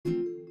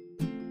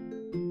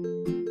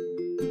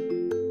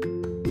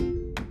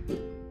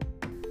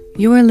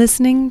You are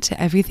listening to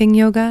Everything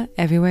Yoga,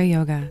 Everywhere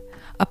Yoga,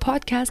 a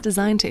podcast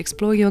designed to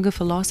explore yoga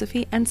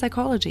philosophy and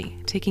psychology,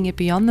 taking it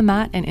beyond the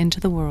mat and into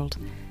the world.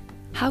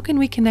 How can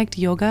we connect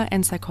yoga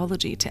and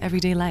psychology to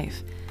everyday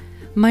life?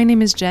 My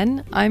name is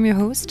Jen. I'm your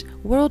host,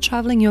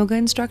 world-traveling yoga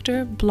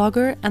instructor,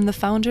 blogger, and the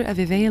founder of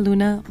Ivea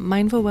Luna,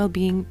 Mindful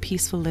Wellbeing,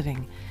 Peaceful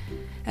Living.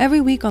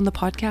 Every week on the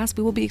podcast,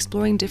 we will be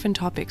exploring different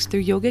topics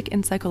through yogic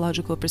and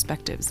psychological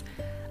perspectives.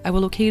 I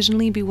will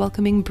occasionally be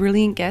welcoming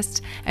brilliant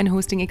guests and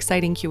hosting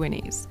exciting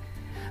Q&As.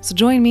 So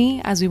join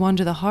me as we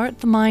wander the heart,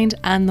 the mind,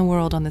 and the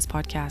world on this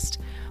podcast.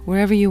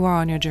 Wherever you are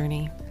on your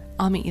journey,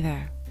 I'll meet you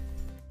there.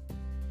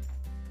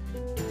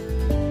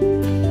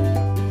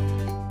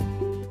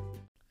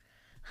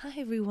 Hi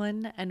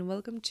everyone, and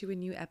welcome to a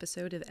new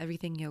episode of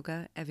Everything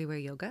Yoga, Everywhere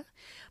Yoga.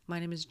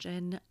 My name is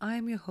Jen.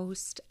 I'm your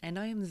host, and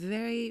I am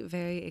very,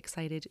 very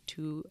excited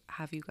to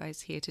have you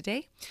guys here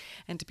today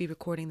and to be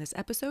recording this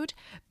episode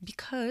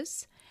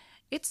because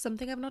it's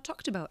something I've not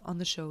talked about on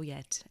the show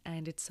yet,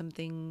 and it's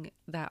something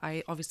that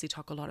I obviously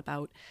talk a lot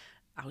about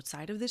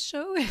outside of this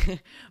show,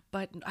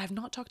 but I've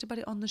not talked about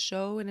it on the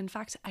show, and in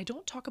fact, I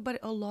don't talk about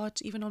it a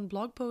lot even on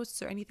blog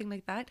posts or anything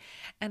like that,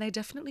 and I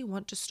definitely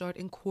want to start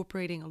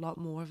incorporating a lot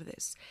more of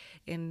this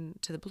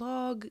into the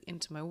blog,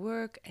 into my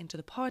work, into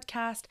the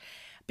podcast,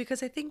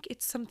 because I think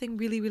it's something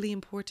really, really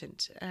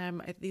important.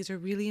 These are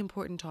really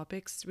important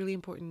topics, really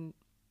important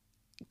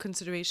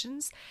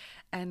considerations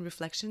and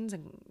reflections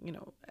and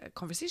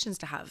conversations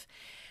to have,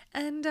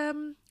 and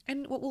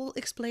what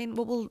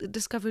we'll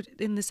discover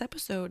in this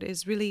episode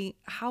is really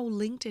how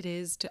linked it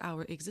is to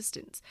our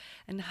existence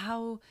and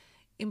how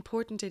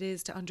important it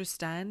is to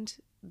understand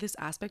this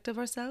aspect of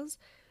ourselves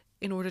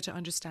in order to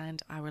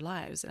understand our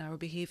lives and our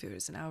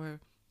behaviors and our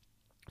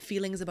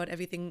feelings about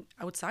everything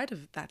outside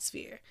of that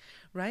sphere,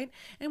 right?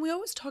 And we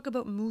always talk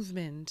about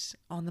movement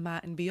on the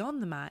mat and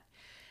beyond the mat.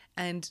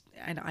 And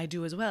I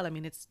do as well. I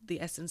mean, it's the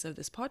essence of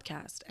this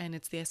podcast and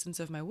it's the essence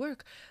of my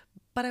work.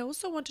 But I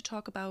also want to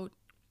talk about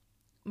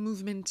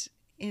movement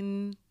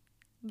in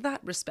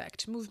that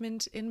respect,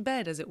 movement in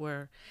bed, as it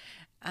were,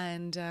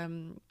 and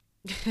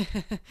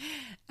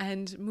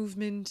and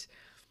movement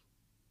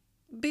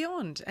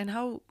beyond, and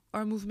how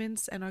our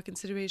movements and our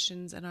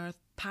considerations and our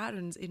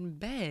patterns in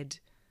bed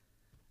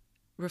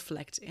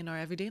reflect in our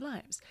everyday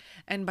lives.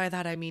 And by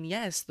that I mean,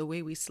 yes, the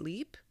way we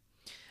sleep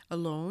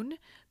alone,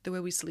 the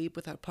way we sleep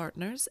with our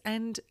partners,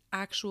 and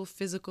actual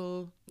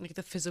physical, like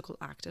the physical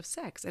act of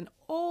sex, and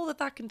all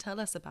that can tell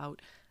us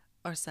about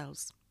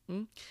ourselves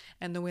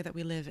and the way that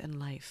we live in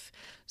life.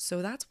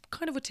 So that's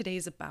kind of what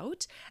today's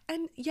about.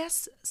 And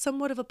yes,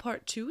 somewhat of a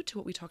part two to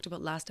what we talked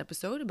about last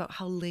episode about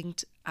how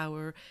linked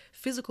our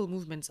physical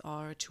movements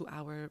are to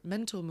our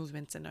mental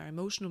movements and our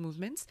emotional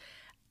movements.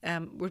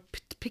 We're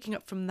picking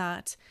up from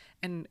that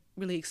and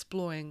really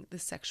exploring the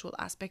sexual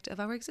aspect of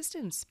our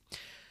existence.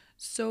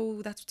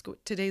 So that's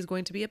what today's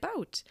going to be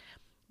about.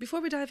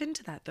 Before we dive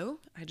into that, though,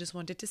 I just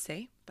wanted to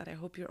say that I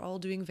hope you're all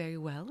doing very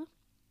well.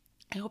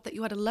 I hope that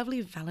you had a lovely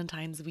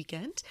Valentine's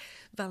weekend,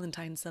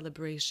 Valentine's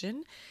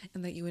celebration,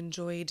 and that you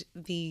enjoyed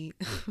the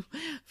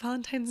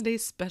Valentine's Day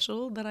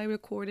special that I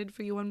recorded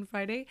for you on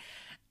Friday,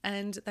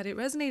 and that it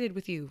resonated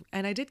with you.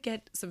 And I did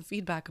get some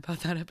feedback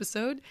about that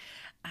episode,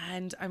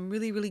 and I'm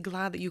really, really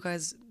glad that you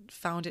guys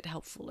found it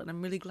helpful, and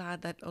I'm really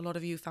glad that a lot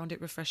of you found it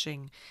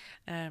refreshing.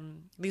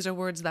 These are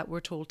words that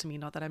were told to me,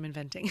 not that I'm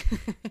inventing,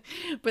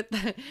 but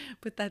that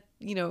that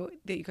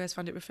you guys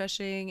found it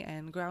refreshing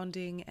and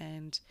grounding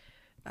and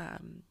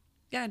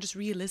just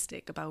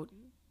realistic about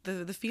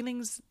the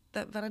feelings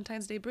that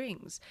Valentine's Day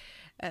brings,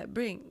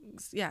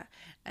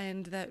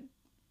 and that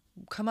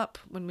come up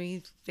when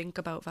we think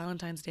about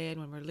Valentine's Day and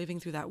when we're living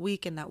through that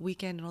week and that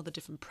weekend and all the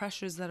different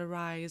pressures that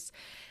arise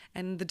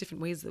and the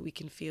different ways that we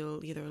can feel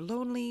either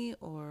lonely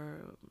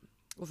or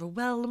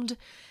overwhelmed,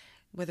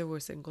 whether we're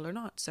single or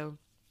not. So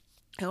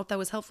I hope that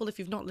was helpful. If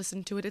you've not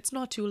listened to it, it's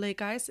not too late,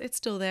 guys. It's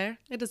still there.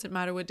 It doesn't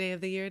matter what day of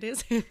the year it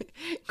is.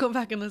 Go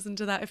back and listen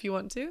to that if you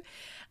want to.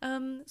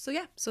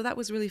 So that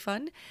was really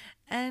fun.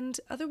 And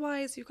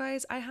otherwise, you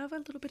guys, I have a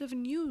little bit of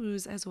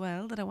news as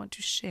well that I want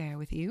to share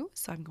with you.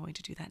 So I'm going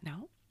to do that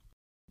now.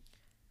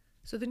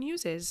 So the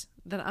news is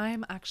that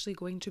I'm actually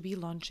going to be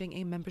launching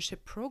a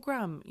membership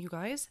program, you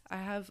guys.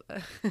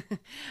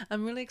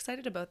 I'm really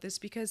excited about this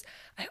because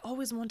I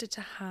always wanted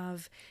to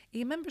have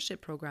a membership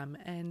program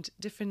and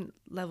different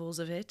levels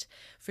of it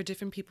for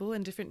different people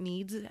and different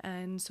needs,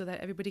 and so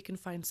that everybody can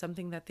find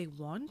something that they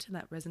want and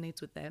that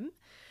resonates with them.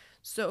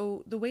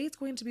 So the way it's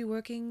going to be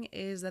working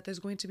is that there's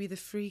going to be the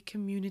free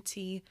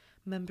community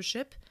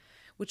membership,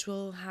 which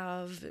will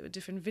have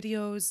different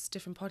videos,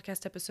 different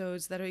podcast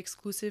episodes that are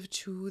exclusive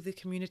to the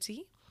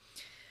community,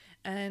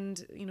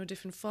 and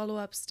different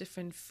follow-ups,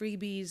 different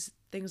freebies,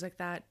 things like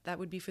that. That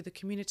would be for the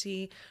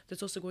community.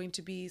 There's also going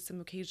to be some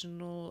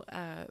occasional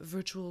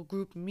virtual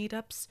group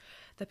meetups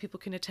that people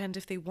can attend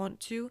if they want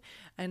to.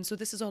 And so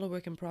this is all a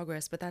work in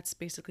progress, but that's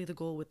basically the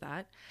goal with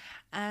that.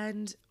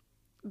 And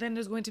then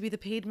there's going to be the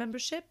paid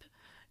membership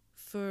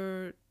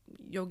for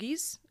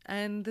yogis,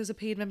 and there's a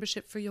paid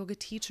membership for yoga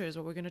teachers,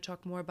 where we're going to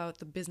talk more about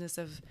the business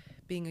of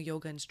being a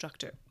yoga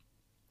instructor.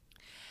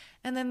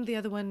 And then the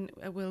other one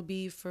will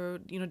be for,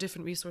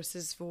 different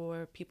resources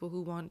for people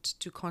who want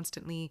to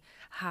constantly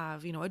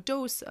have, a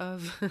dose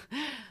of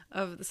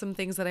of some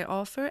things that I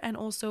offer. And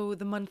also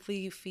the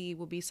monthly fee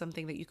will be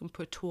something that you can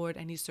put toward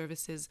any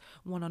services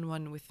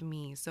one-on-one with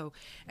me. So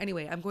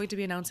anyway, I'm going to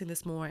be announcing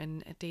this more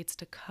in dates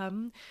to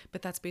come,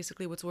 but that's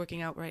basically what's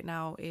working out right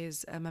now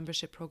is a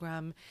membership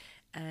program.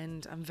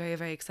 And I'm very,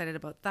 very excited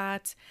about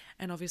that.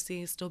 And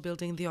obviously still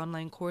building the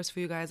online course for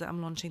you guys that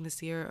I'm launching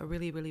this year, a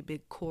really, really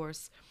big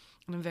course.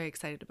 And I'm very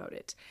excited about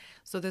it.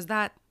 So there's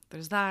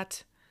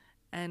that.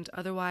 And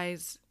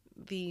otherwise,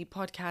 the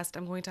podcast,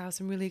 I'm going to have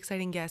some really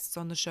exciting guests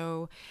on the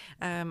show.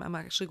 I'm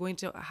actually going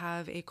to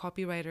have a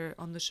copywriter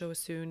on the show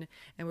soon,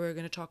 and we're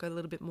going to talk a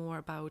little bit more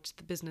about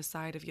the business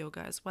side of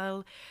yoga as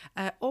well.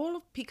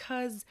 All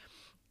because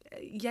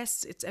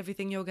yes, it's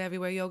everything yoga,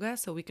 everywhere yoga,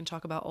 so we can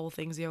talk about all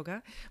things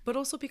yoga, but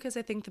also because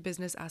I think the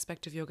business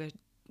aspect of yoga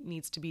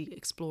needs to be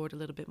explored a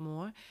little bit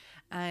more.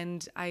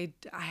 And I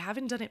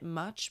haven't done it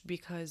much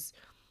because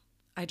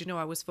I don't know,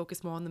 I was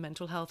focused more on the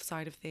mental health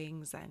side of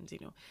things, and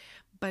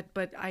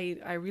but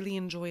I really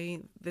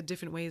enjoy the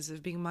different ways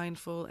of being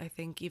mindful. I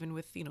think even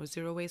with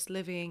zero waste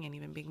living, and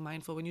even being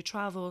mindful when you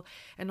travel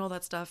and all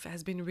that stuff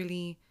has been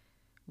really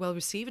well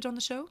received on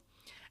the show.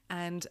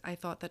 And I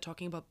thought that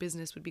talking about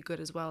business would be good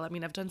as well. I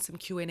mean, I've done some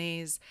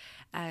Q&As,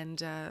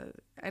 and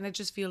I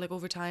just feel like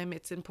over time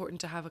it's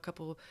important to have a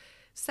couple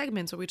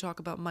segments where we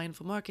talk about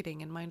mindful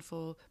marketing and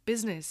mindful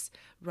business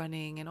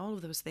running and all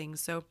of those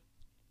things. So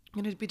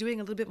I'm going to be doing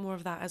a little bit more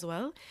of that as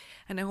well.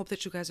 And I hope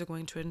that you guys are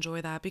going to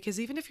enjoy that, because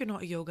even if you're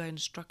not a yoga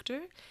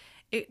instructor,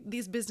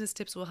 these business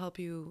tips will help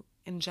you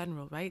in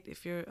general, right?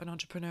 If you're an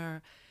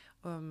entrepreneur,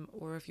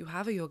 or if you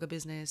have a yoga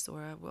business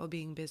or a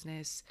well-being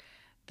business,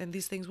 then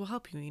these things will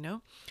help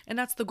you, and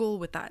that's the goal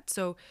with that.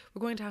 So we're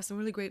going to have some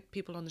really great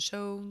people on the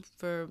show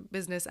for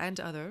business and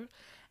other.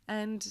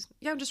 And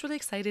yeah, I'm just really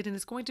excited, and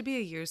it's going to be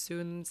a year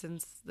soon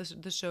since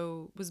the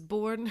show was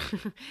born.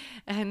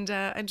 And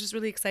I'm just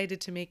really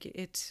excited to make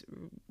it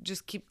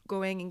just keep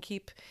going and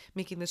keep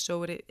making the show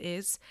what it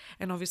is.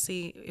 And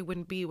obviously it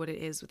wouldn't be what it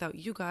is without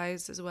you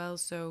guys as well.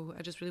 So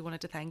I just really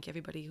wanted to thank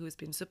everybody who has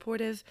been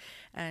supportive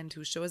and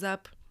who shows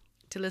up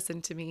to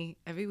listen to me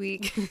every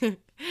week.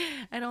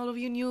 And all of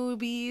you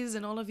newbies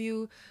and all of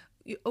you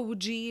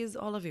OGs,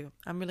 all of you,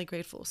 I'm really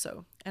grateful.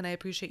 So, and I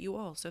appreciate you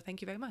all. So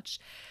thank you very much.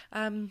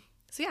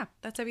 So yeah,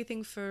 that's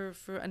everything for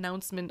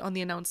announcement on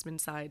the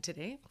announcement side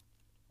today.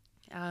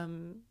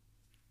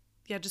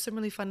 Yeah, just some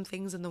really fun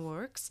things in the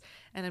works,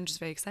 and I'm just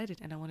very excited,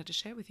 and I wanted to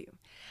share with you.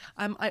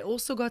 I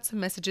also got some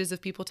messages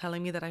of people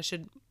telling me that I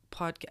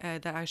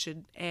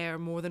should air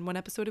more than one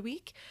episode a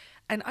week,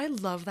 and I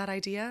love that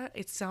idea.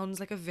 It sounds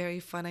like a very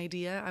fun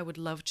idea. I would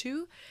love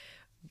to,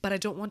 but I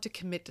don't want to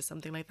commit to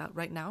something like that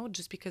right now,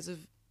 just because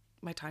of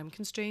my time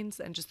constraints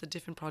and just the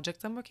different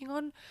projects I'm working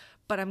on.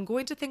 But I'm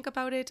going to think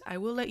about it. I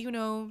will let you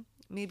know.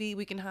 Maybe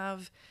we can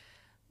have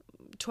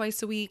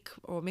twice a week,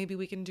 or maybe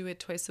we can do it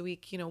twice a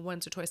week,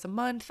 once or twice a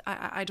month.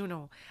 I don't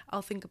know.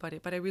 I'll think about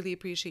it, but I really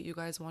appreciate you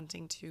guys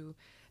wanting to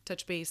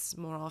touch base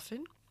more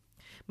often.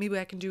 Maybe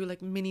I can do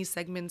like mini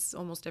segments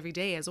almost every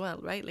day as well,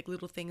 right? Like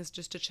little things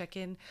just to check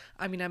in.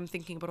 I mean, I'm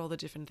thinking about all the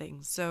different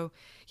things. So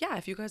yeah,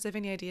 if you guys have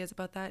any ideas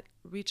about that,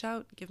 reach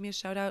out, give me a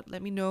shout out,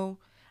 let me know,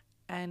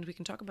 and we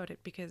can talk about it.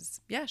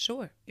 Because yeah,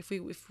 sure. If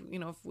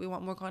we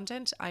want more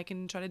content, I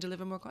can try to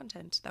deliver more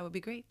content. That would be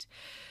great.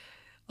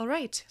 All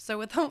right, so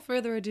without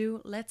further ado,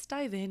 let's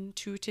dive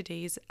into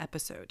today's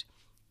episode.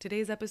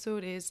 Today's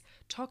episode is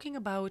talking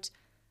about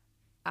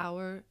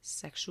our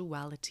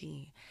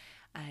sexuality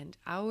and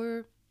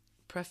our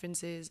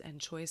preferences and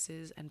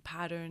choices and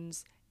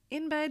patterns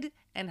in bed,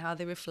 and how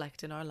they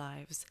reflect in our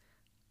lives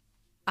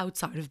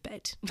outside of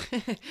bed.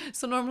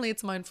 So normally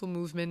it's mindful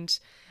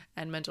movement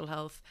and mental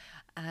health,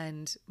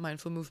 and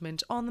mindful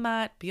movement on the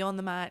mat, beyond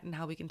the mat, and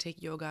how we can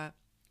take yoga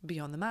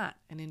beyond the mat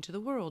and into the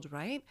world,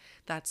 right?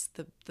 That's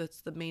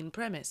the main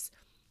premise.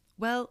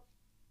 Well,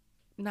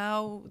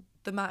 now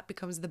the mat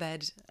becomes the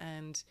bed,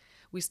 and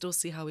we still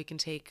see how we can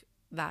take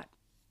that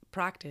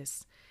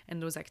practice and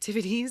those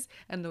activities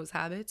and those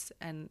habits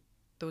and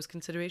those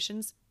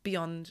considerations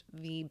beyond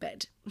the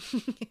bed.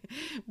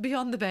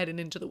 Beyond the bed and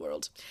into the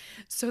world.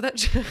 So that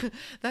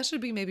should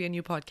be maybe a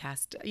new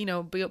podcast,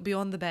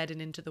 beyond the bed and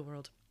into the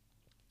world.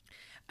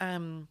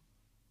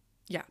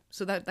 Yeah,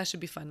 so that should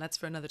be fun. That's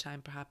for another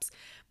time, perhaps.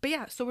 But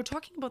yeah, so we're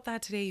talking about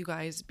that today, you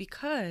guys,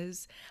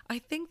 because I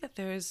think that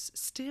there's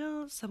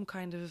still some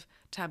kind of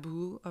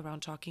taboo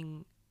around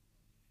talking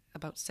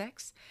about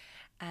sex.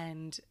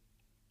 And,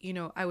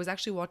 I was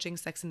actually watching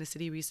Sex and the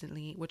City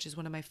recently, which is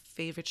one of my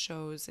favorite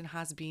shows and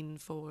has been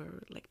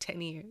for like 10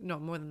 years, no,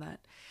 more than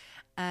that.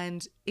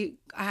 And I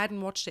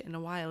hadn't watched it in a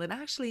while. And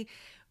actually,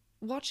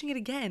 watching it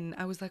again,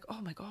 I was like,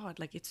 oh my God,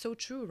 like it's so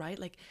true, right?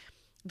 Like,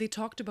 they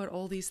talked about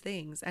all these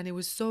things, and it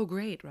was so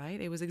great,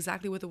 right? It was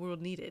exactly what the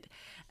world needed.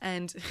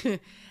 And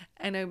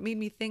and it made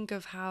me think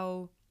of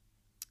how,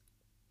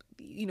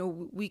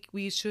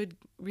 we should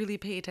really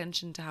pay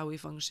attention to how we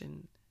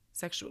function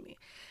sexually,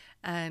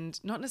 and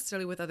not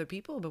necessarily with other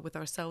people, but with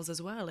ourselves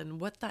as well, and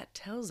what that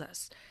tells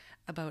us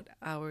about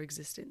our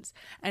existence.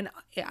 And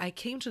I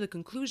came to the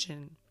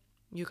conclusion,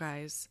 you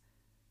guys,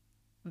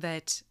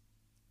 that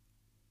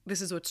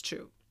this is what's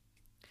true.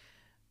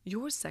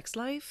 Your sex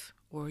life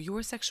or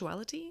your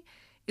sexuality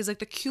is like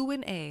the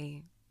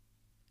Q&A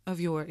of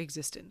your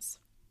existence.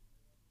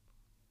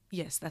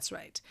 Yes, that's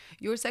right.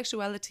 Your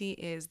sexuality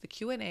is the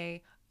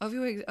Q&A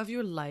of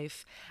your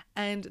life,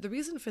 and the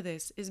reason for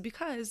this is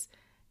because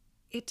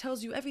it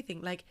tells you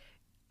everything. Like,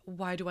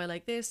 why do I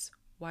like this?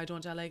 Why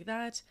don't I like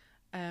that?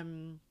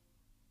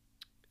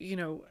 You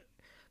know,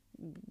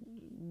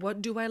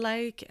 what do I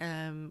like?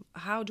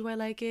 How do I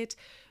like it?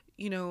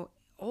 You know,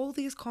 all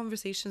these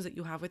conversations that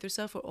you have with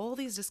yourself, or all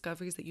these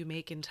discoveries that you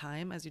make in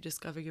time as you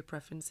discover your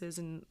preferences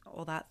and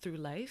all that through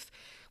life,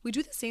 we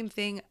do the same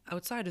thing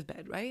outside of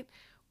bed, right?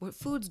 What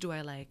foods do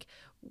I like?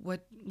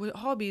 What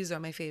hobbies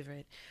are my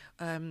favorite?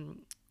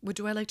 What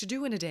do I like to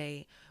do in a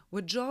day?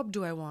 What job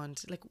do I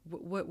want? Like,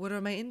 what are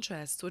my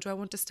interests? What do I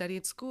want to study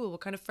at school?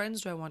 What kind of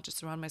friends do I want to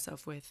surround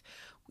myself with?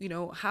 You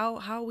know,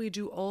 how we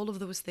do all of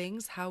those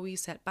things, how we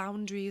set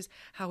boundaries,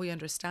 how we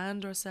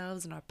understand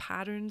ourselves and our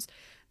patterns.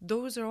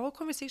 Those are all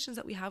conversations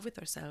that we have with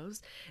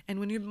ourselves. And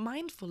when you're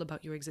mindful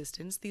about your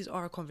existence, these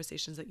are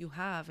conversations that you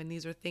have, and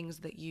these are things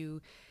that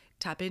you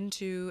tap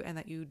into and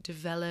that you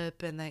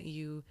develop and that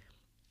you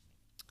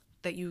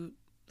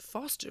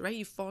foster, right?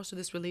 You foster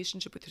this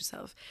relationship with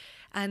yourself.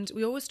 And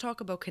we always talk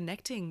about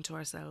connecting to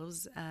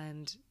ourselves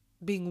and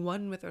being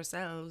one with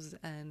ourselves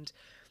and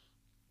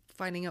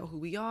finding out who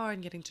we are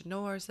and getting to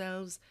know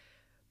ourselves.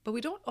 But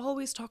we don't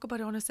always talk about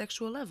it on a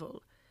sexual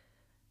level,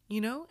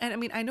 you know? And I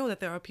mean, I know that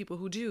there are people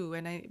who do,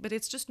 but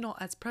it's just not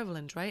as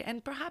prevalent, right?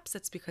 And perhaps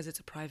it's because it's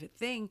a private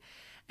thing.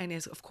 And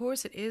of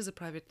course it is a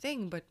private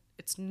thing, but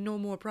it's no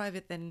more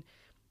private than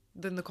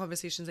the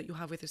conversations that you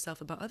have with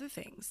yourself about other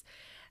things.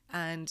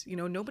 And, you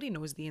know, nobody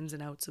knows the ins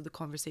and outs of the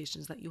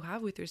conversations that you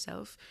have with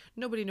yourself.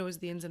 Nobody knows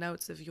the ins and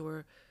outs of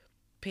your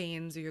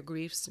pains or your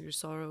griefs or your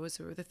sorrows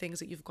or the things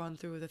that you've gone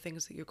through or the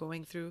things that you're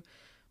going through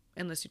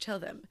unless you tell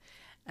them.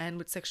 And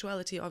with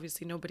sexuality,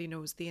 obviously nobody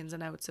knows the ins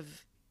and outs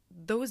of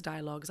those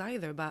dialogues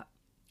either.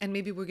 And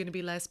maybe we're going to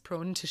be less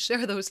prone to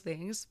share those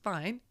things.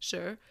 Fine,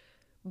 sure.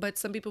 But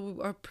some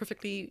people are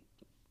perfectly,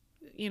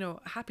 you know,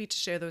 happy to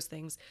share those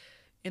things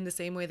in the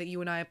same way that you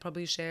and I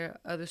probably share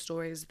other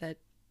stories that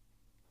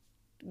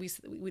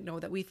we know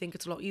that we think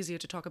it's a lot easier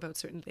to talk about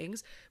certain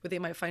things, but they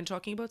might find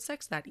talking about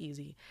sex that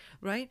easy,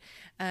 right?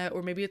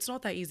 Or maybe it's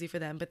not that easy for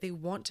them, but they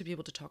want to be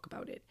able to talk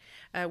about it.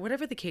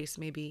 Whatever the case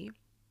may be,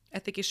 I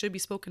think it should be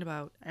spoken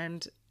about,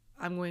 and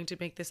I'm going to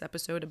make this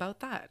episode about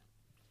that.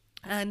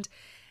 And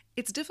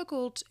it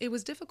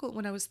was difficult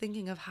when I was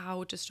thinking of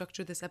how to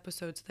structure this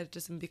episode so that it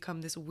doesn't become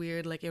this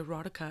weird, like,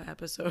 erotica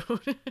episode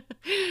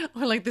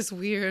or like this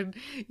weird,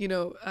 you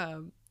know,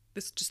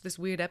 this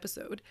weird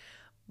episode.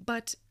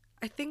 But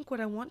I think what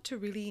I want to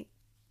really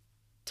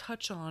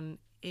touch on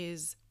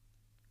is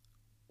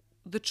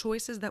the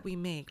choices that we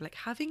make, like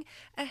having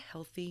a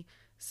healthy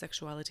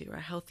sexuality or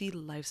a healthy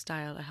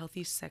lifestyle, a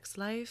healthy sex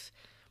life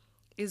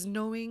is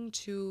knowing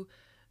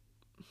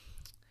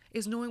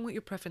what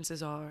your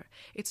preferences are.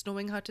 It's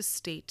knowing how to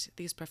state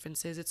these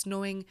preferences. It's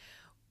knowing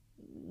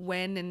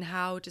when and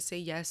how to say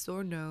yes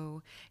or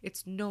no.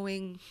 It's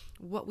knowing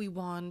what we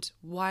want,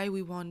 why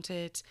we want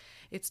it.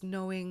 It's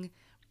knowing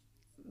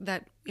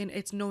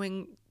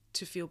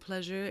to feel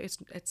pleasure.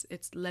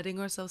 It's letting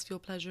ourselves feel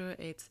pleasure.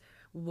 It's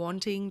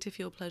wanting to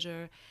feel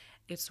pleasure.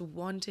 It's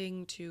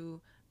wanting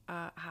to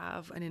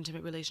have an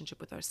intimate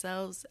relationship with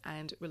ourselves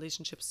and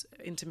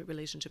intimate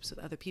relationships with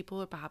other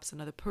people, or perhaps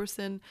another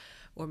person,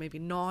 or maybe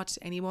not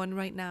anyone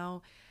right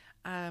now.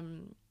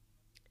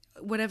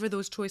 Whatever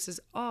those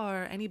choices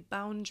are, any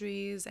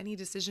boundaries, any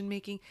decision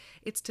making,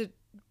 it's to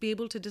be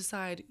able to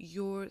decide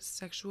your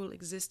sexual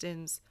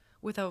existence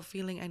without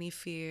feeling any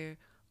fear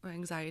or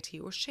anxiety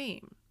or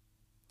shame.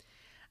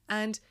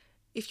 And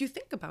if you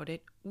think about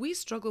it, we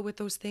struggle with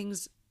those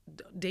things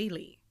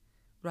daily,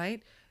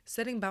 right?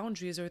 Setting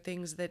boundaries are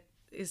things that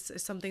is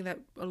something that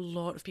a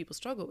lot of people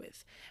struggle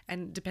with.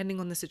 And depending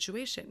on the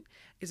situation,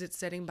 is it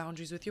setting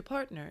boundaries with your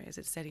partner? Is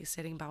it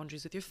setting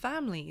boundaries with your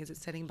family? Is it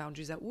setting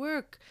boundaries at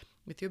work,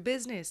 with your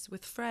business,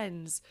 with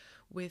friends,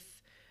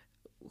 with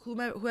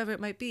whoever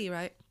it might be,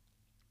 right?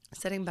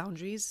 Setting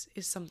boundaries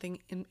is something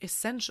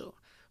essential,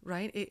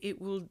 right?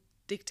 It will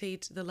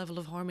dictate the level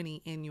of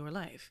harmony in your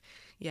life.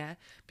 Yeah,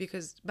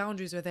 because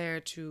boundaries are there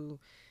to,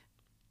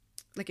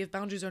 like, if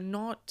boundaries are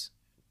not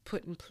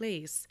put in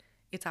place,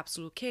 it's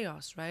absolute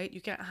chaos, right?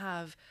 You can't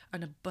have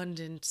an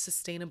abundant,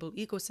 sustainable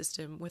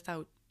ecosystem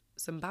without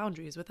some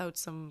boundaries, without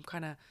some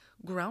kind of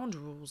ground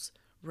rules,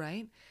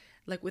 right?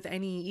 Like with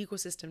any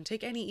ecosystem,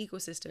 take any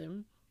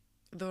ecosystem,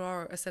 there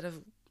are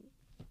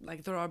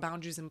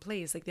boundaries in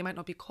place. Like, they might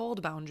not be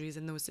called boundaries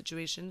in those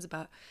situations,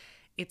 but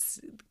it's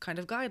kind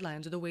of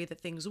guidelines or the way that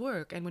things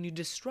work. And when you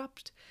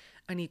disrupt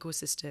an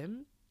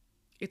ecosystem,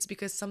 it's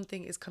because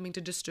something is coming to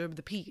disturb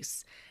the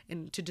peace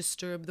and to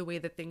disturb the way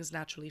that things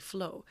naturally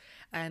flow.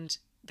 And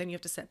then you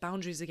have to set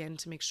boundaries again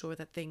to make sure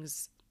that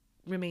things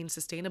remain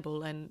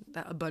sustainable and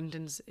that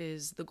abundance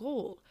is the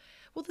goal.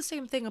 Well, the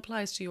same thing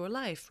applies to your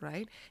life,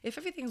 right? If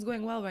everything's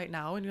going well right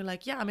now and you're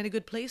like, yeah, I'm in a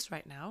good place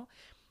right now,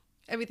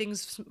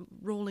 everything's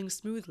rolling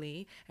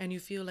smoothly, and you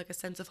feel like a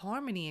sense of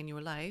harmony in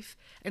your life,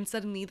 and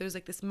suddenly there's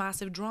like this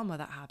massive drama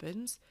that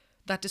happens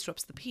that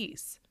disrupts the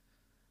peace,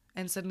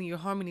 and suddenly your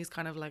harmony is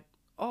kind of like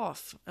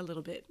off a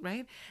little bit,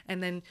 right?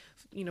 And then,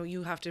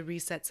 you have to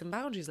reset some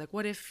boundaries. Like,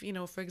 what if,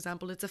 for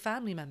example, it's a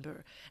family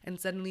member,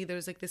 and suddenly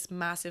there's like this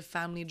massive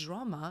family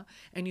drama,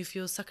 and you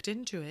feel sucked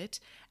into it,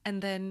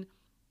 and then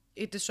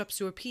it disrupts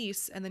your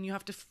peace, and then you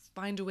have to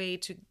find a way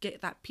to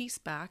get that peace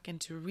back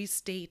and to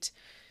restate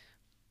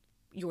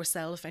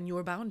yourself and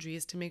your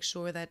boundaries to make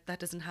sure that that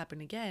doesn't happen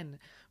again,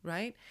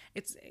 right?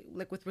 It's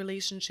like with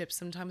relationships,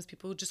 sometimes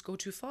people just go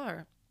too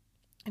far,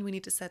 and we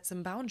need to set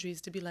some boundaries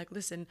to be like,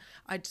 listen,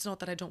 it's not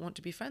that I don't want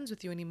to be friends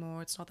with you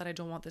anymore, it's not that I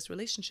don't want this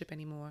relationship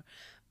anymore,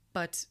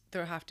 but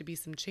there have to be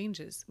some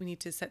changes. We need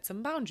to set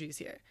some boundaries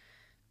here.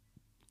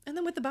 And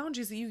then with the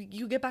boundaries,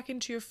 you get back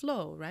into your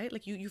flow, right?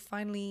 Like you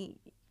finally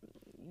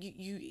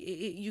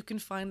you can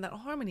find that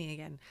harmony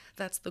again.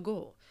 That's the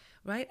goal,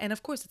 right? And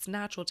of course, it's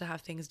natural to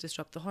have things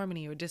disrupt the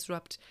harmony or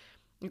disrupt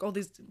like all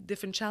these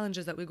different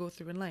challenges that we go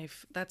through in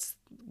life.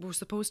 We're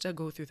supposed to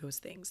go through those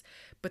things,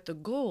 but the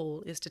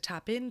goal is to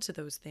tap into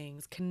those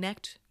things,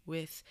 connect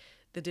with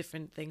the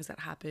different things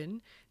that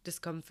happen,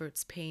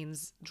 discomforts,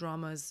 pains,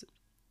 dramas,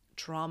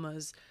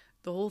 traumas,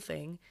 the whole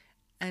thing,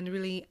 and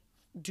really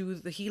do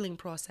the healing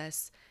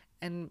process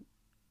and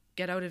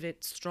get out of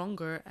it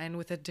stronger and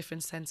with a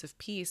different sense of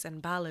peace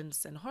and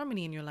balance and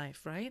harmony in your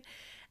life, right?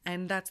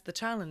 And that's the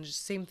challenge.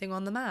 Same thing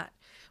on the mat,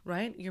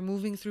 right? You're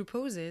moving through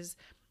poses,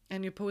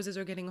 and your poses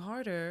are getting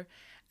harder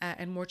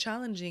and more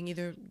challenging,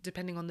 either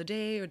depending on the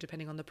day or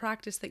depending on the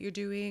practice that you're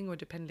doing, or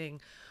depending,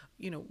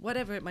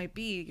 whatever it might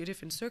be, your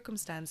different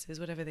circumstances,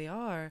 whatever they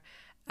are.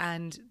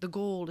 And the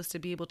goal is to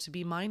be able to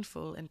be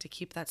mindful and to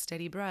keep that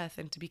steady breath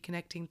and to be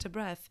connecting to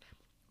breath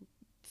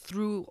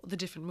through the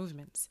different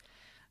movements,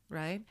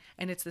 right?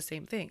 And it's the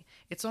same thing.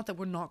 It's not that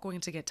we're not going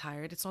to get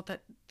tired. It's not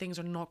that things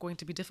are not going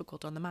to be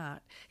difficult on the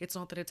mat. It's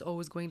not that it's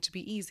always going to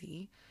be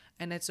easy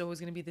and it's always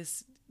going to be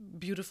this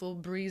beautiful,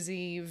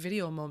 breezy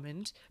video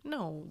moment.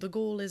 No, the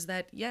goal is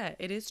that, yeah,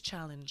 it is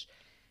challenge.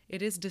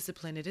 It is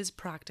discipline. It is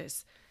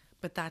practice.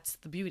 But that's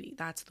the beauty.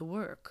 That's the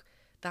work.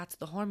 That's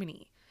the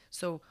harmony.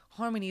 So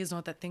harmony is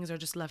not that things are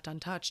just left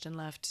untouched and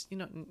left,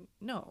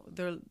 no,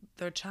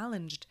 they're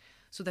challenged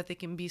so that they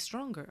can be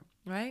stronger,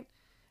 right?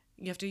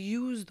 You have to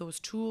use those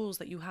tools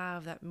that you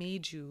have that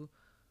made you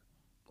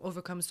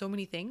overcome so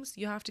many things.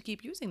 You have to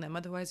keep using them.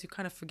 Otherwise you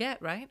kind of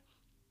forget, right?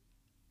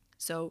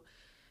 So,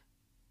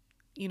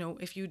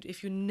 if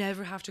you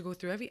never have to go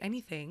through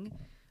anything,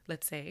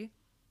 let's say,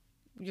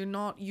 you're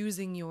not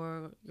using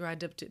your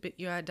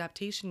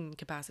adaptation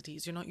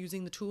capacities. You're not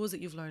using the tools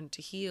that you've learned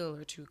to heal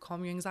or to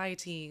calm your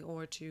anxiety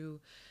or to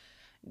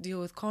deal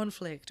with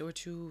conflict or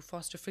to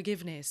foster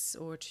forgiveness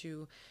or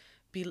to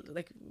be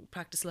like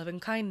practice love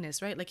and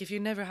kindness, right? Like if you're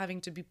never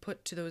having to be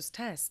put to those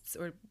tests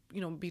or,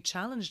 be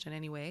challenged in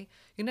any way,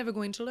 you're never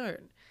going to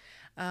learn.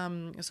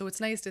 So it's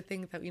nice to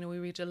think that, we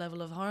reach a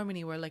level of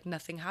harmony where like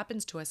nothing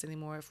happens to us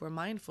anymore if we're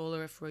mindful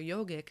or if we're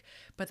yogic,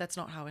 but that's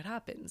not how it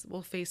happens.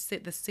 We'll face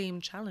the same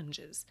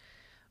challenges,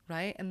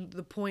 right? And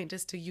the point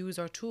is to use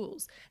our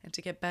tools and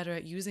to get better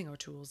at using our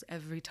tools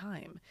every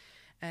time.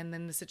 And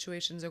then the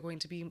situations are going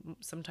to be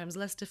sometimes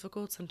less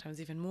difficult, sometimes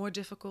even more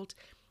difficult.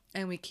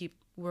 And we keep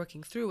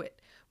working through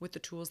it with the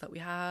tools that we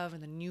have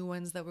and the new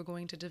ones that we're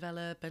going to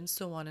develop and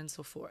so on and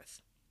so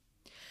forth.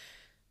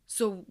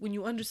 So when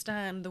you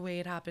understand the way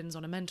it happens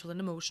on a mental and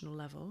emotional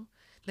level,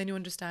 then you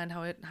understand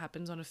how it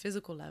happens on a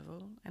physical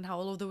level and how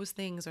all of those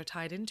things are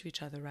tied into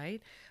each other,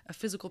 right? A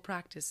physical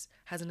practice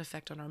has an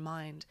effect on our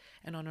mind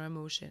and on our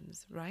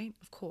emotions, right?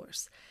 Of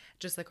course.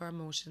 Just like our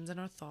emotions and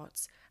our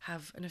thoughts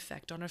have an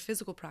effect on our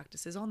physical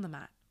practices on the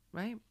mat,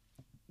 right?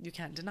 You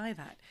can't deny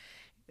that.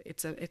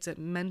 It's a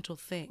mental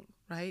thing,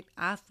 right?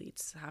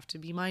 Athletes have to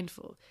be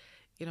mindful.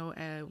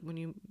 When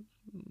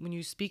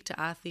you speak to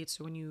athletes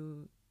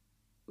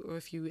or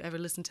if you ever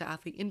listen to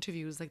athlete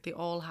interviews, like they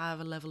all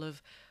have a level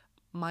of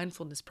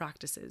mindfulness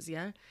practices,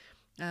 yeah?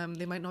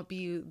 They might not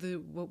be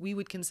what we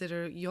would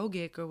consider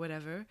yogic or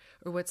whatever,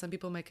 or what some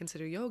people might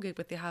consider yogic,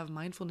 but they have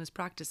mindfulness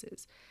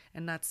practices,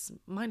 and that's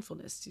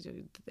mindfulness.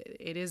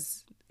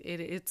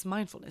 It's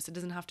mindfulness. It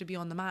doesn't have to be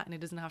on the mat, and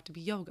it doesn't have to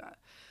be yoga,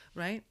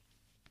 right?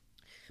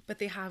 But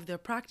they have their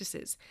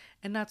practices,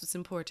 and that's what's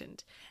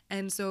important.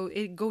 And so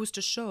it goes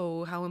to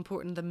show how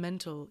important the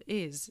mental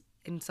is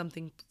in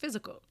something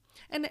physical.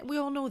 And we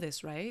all know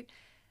this, right?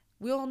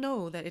 We all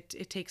know that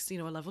it takes, a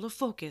level of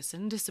focus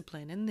and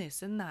discipline and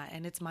this and that,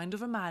 and it's mind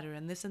over matter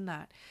and this and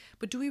that.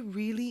 But do we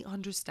really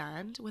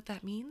understand what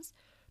that means?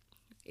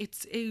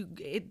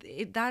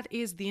 That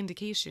is the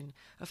indication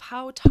of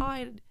how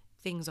tied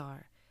things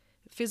are.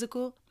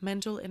 Physical,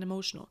 mental, and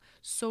emotional.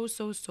 So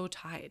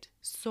tied,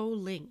 so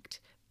linked.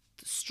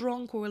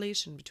 Strong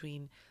correlation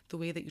between the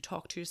way that you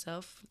talk to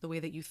yourself, the way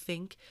that you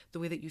think, the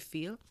way that you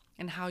feel,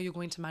 and how you're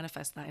going to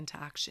manifest that into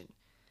action.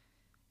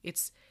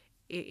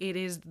 It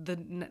is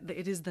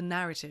the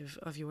narrative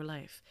of your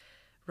life,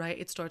 right?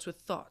 It starts with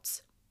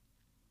thoughts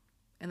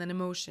and then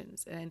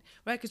emotions, and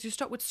right, because you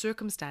start with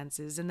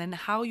circumstances, and then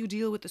how you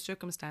deal with the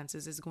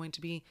circumstances is going to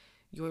be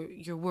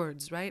your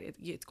words, right?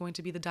 It's going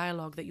to be the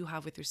dialogue that you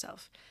have with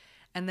yourself,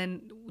 and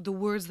then the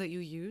words that you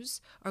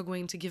use are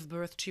going to give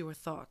birth to your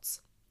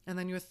thoughts, and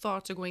then your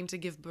thoughts are going to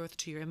give birth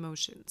to your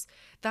emotions.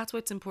 That's why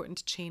it's important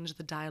to change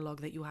the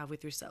dialogue that you have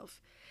with yourself.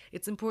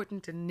 It's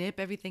important to nip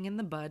everything in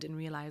the bud and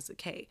realize,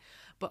 okay,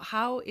 but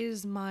how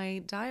is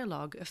my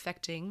dialogue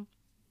affecting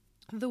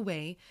the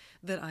way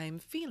that I'm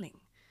feeling?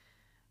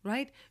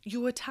 Right?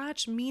 You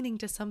attach meaning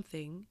to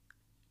something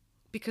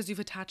because you've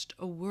attached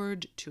a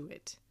word to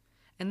it.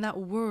 And that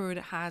word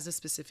has a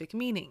specific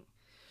meaning.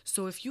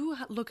 So if you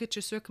look at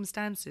your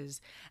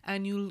circumstances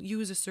and you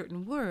use a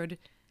certain word,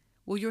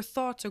 well, your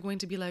thoughts are going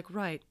to be like,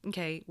 right,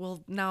 okay,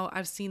 well, now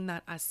I've seen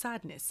that as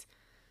sadness.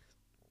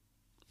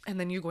 And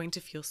then you're going to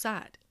feel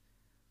sad.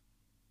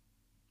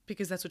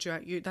 Because that's what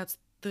that's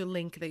the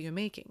link that you're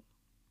making.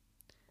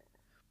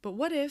 But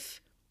what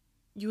if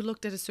you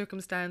looked at a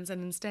circumstance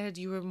and instead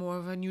you were more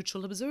of a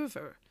neutral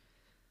observer?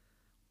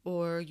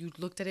 Or you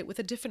looked at it with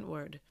a different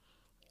word,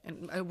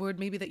 and a word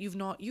maybe that you've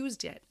not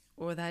used yet,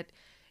 or that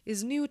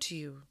is new to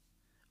you,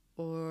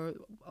 or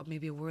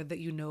maybe a word that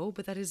you know,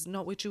 but that is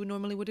not what you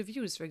normally would have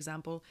used. For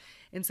example,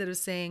 instead of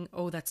saying,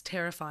 oh, that's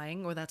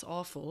terrifying, or that's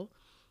awful,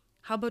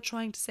 how about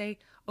trying to say,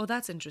 oh,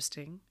 that's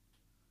interesting.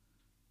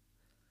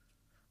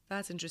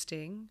 That's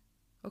interesting.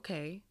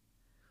 Okay.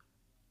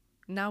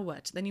 Now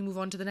what? Then you move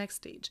on to the next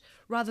stage,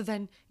 rather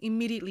than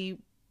immediately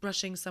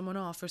brushing someone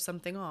off or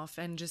something off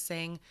and just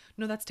saying,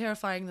 no, that's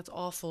terrifying, that's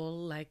awful,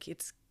 like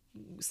it's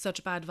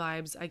such bad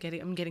vibes, I get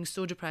it, I'm getting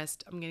so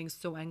depressed, I'm getting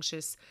so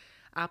anxious,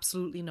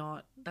 absolutely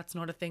not, that's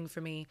not a thing for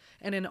me,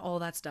 and then all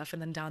that stuff,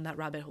 and then down that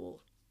rabbit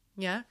hole.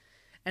 Yeah?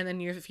 And then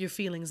your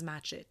feelings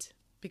match it,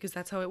 because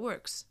that's how it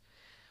works.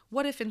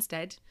 What if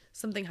instead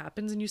something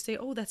happens and you say,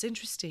 oh, that's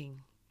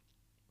interesting?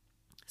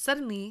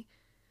 Suddenly,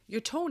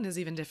 your tone is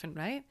even different,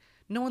 right?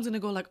 No one's going to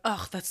go like,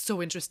 ugh, that's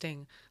so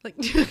interesting. Like,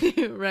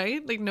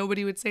 right? Like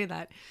nobody would say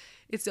that.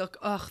 It's like,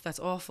 ugh,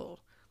 that's awful.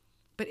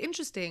 But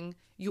interesting,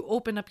 you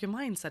open up your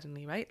mind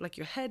suddenly, right? Like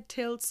your head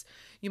tilts.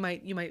 You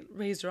might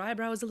raise your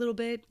eyebrows a little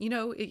bit. You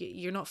know,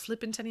 you're not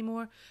flippant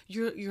anymore.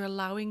 You're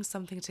allowing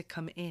something to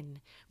come in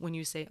when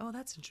you say, oh,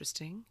 that's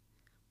interesting.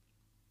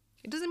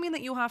 It doesn't mean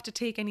that you have to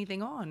take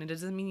anything on. It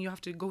doesn't mean you have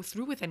to go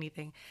through with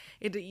anything.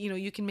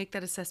 You can make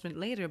that assessment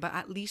later, but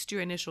at least your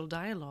initial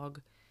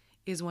dialogue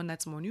is one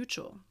that's more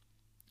neutral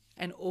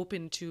and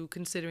open to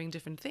considering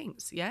different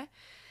things, yeah?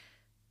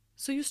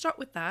 So you start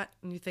with that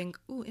and you think,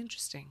 ooh,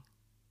 interesting.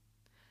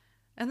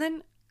 And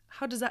then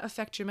how does that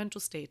affect your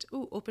mental state?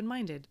 Ooh,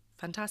 open-minded,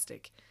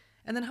 fantastic.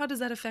 And then how does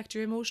that affect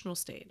your emotional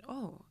state?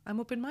 Oh, I'm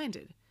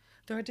open-minded.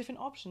 There are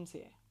different options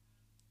here.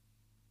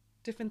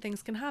 Different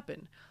things can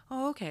happen.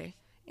 Oh, okay,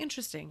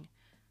 interesting.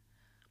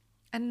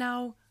 And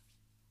now,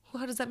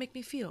 how does that make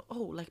me feel?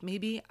 Oh, like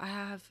maybe I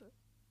have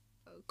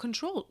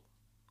control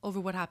over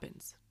what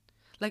happens.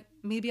 Like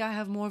maybe I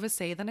have more of a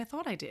say than I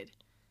thought I did.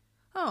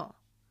 Oh,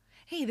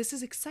 hey, this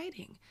is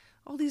exciting.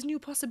 All these new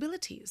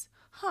possibilities.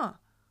 Huh,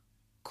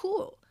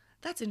 cool.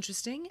 That's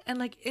interesting.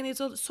 And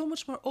it's so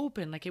much more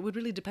open. Like it would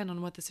really depend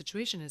on what the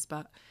situation is,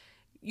 but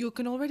you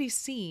can already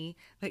see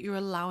that you're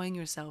allowing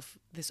yourself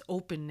this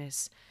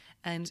openness.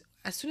 And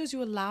as soon as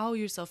you allow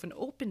yourself an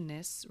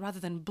openness, rather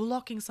than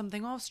blocking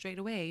something off straight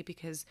away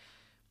because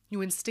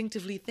you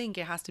instinctively think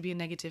it has to be a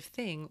negative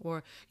thing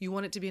or you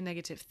want it to be a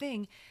negative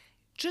thing,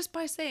 just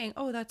by saying,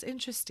 oh, that's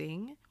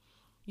interesting,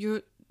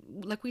 you're,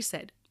 like we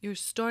said, you're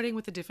starting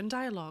with a different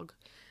dialogue.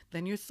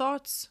 Then your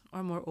thoughts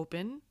are more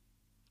open.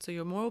 So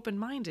you're more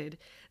open-minded.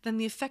 Then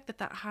the effect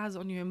that has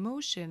on your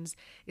emotions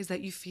is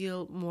that you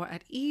feel more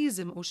at ease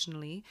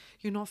emotionally.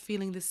 You're not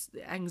feeling this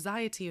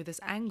anxiety or this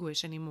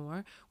anguish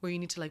anymore where you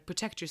need to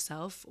protect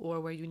yourself or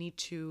where you need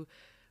to,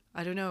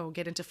 I don't know,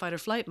 get into fight or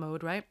flight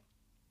mode, right?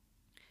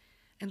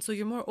 And so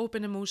you're more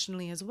open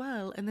emotionally as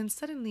well. And then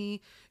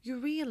suddenly you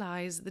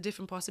realize the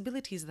different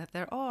possibilities that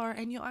there are,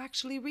 and you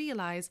actually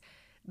realize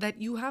that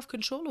you have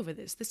control over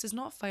this. This is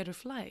not fight or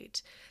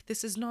flight.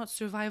 This is not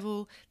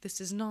survival.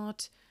 This is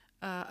not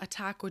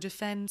attack or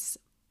defense.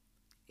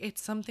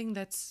 It's something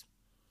that's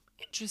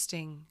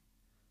interesting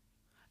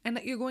and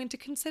that you're going to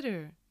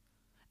consider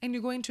and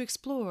you're going to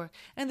explore,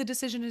 and the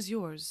decision is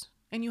yours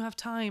and you have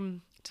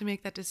time to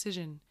make that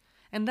decision.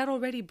 And that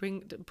already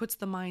puts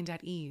the mind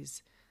at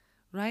ease.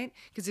 Right?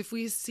 Because if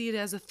we see it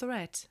as a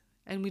threat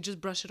and we just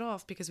brush it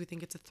off because we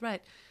think it's a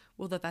threat,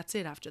 well, that's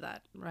it after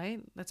that,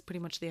 right? That's pretty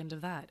much the end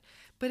of that.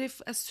 But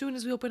if as soon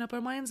as we open up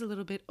our minds a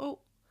little bit, oh,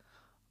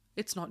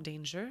 it's not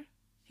danger,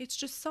 it's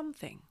just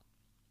something.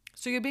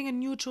 So you're being a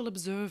neutral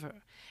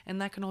observer,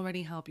 and that can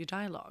already help your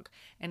dialogue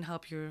and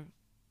help your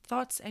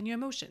thoughts and your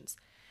emotions.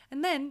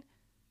 And then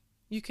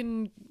you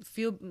can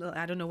feel,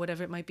 I don't know,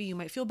 whatever it might be, you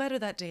might feel better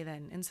that day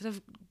then, instead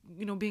of,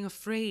 being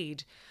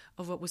afraid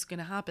of what was going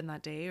to happen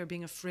that day, or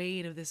being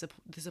afraid of this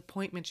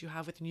appointment you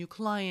have with a new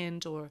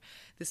client, or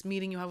this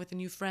meeting you have with a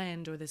new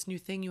friend, or this new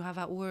thing you have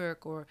at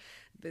work, or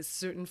this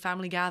certain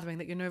family gathering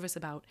that you're nervous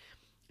about.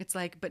 It's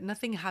like, but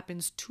nothing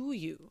happens to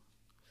you,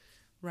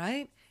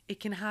 right? It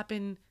can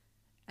happen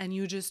and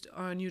you just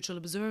are a neutral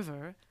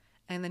observer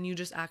and then you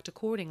just act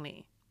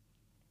accordingly.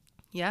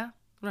 Yeah?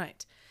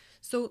 Right.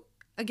 So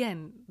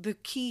again, the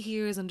key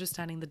here is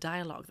understanding the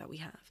dialogue that we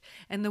have.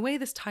 And the way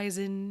this ties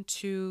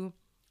into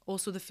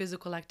also the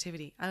physical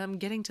activity. And I'm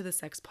getting to the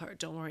sex part,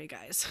 don't worry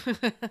guys.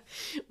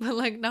 But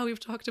like now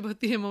we've talked about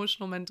the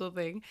emotional mental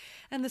thing,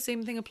 and the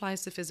same thing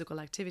applies to physical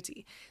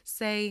activity.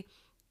 Say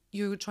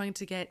you're trying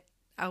to get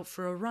out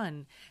for a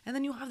run, and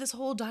then you have this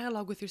whole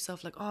dialogue with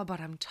yourself like, oh, but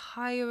I'm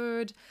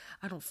tired,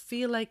 I don't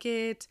feel like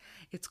it's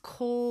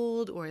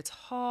cold or it's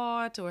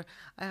hot, or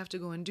I have to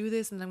go and do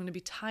this and I'm going to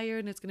be tired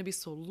and it's going to be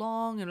so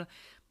long. And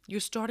you're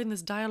starting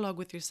this dialogue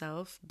with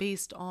yourself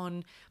based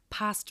on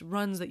past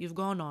runs that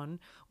you've gone on,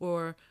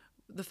 or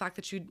the fact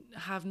that you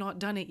have not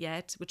done it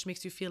yet, which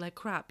makes you feel like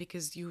crap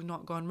because you've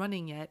not gone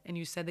running yet, and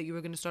you said that you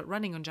were going to start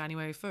running on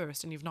January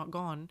 1st and you've not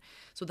gone.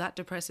 So that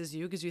depresses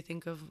you because you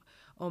think of,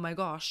 oh my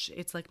gosh,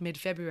 it's like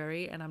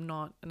mid-February and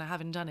I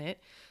haven't done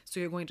it.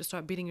 So you're going to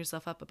start beating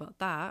yourself up about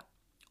that.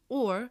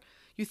 Or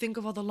you think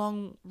of all the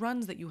long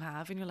runs that you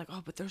have and you're like,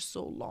 oh, but they're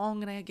so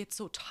long and I get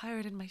so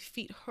tired and my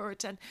feet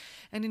hurt. And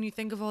then you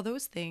think of all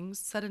those things.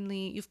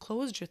 Suddenly you've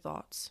closed your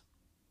thoughts.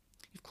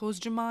 You've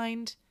closed your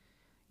mind.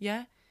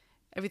 Yeah.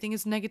 Everything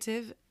is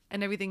negative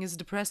and everything is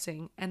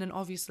depressing. And then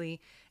obviously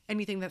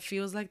anything that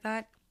feels like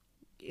that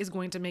is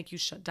going to make you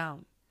shut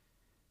down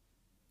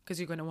because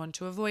you're going to want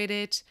to avoid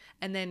it.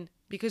 And then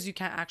because you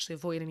can't actually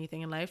avoid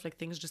anything in life, like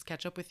things just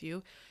catch up with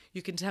you,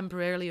 you can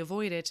temporarily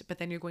avoid it, but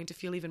then you're going to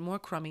feel even more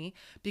crummy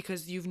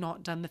because you've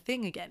not done the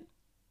thing again.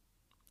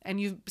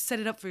 And you've set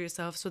it up for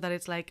yourself so that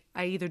it's like,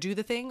 I either do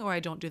the thing or I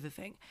don't do the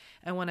thing.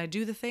 And when I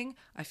do the thing,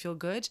 I feel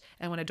good.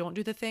 And when I don't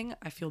do the thing,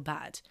 I feel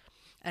bad.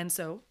 And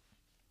so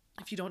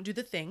if you don't do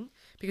the thing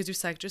because you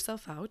psyched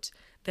yourself out,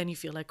 then you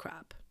feel like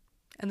crap.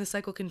 And the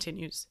cycle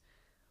continues.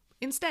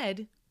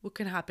 Instead, what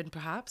can happen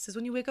perhaps is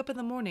when you wake up in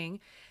the morning,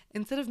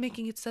 instead of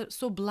making it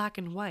so black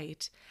and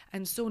white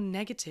and so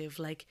negative,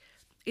 like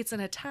it's an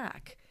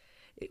attack,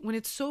 when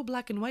it's so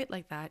black and white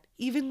like that,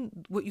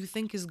 even what you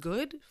think is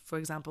good, for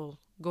example,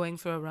 going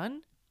for a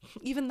run,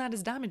 even that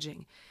is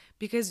damaging.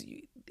 Because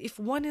if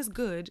one is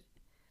good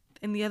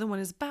and the other one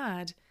is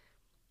bad,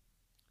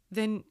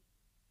 then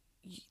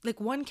like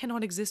one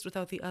cannot exist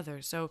without the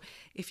other. So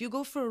if you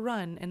go for a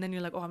run and then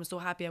you're like, oh, I'm so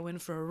happy I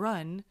went for a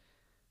run,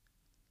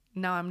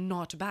 now I'm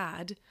not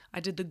bad, I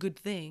did the good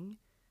thing,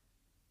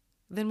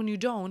 then when you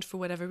don't, for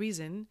whatever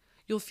reason,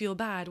 you'll feel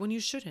bad when you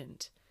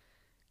shouldn't.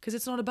 Because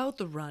it's not about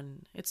the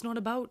run. It's not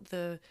about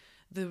the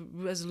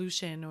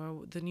resolution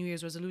or the New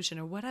Year's resolution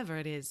or whatever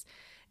it is.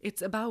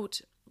 It's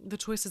about the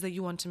choices that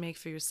you want to make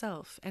for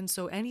yourself. And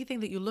so anything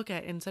that you look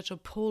at in such a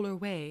polar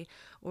way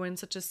or in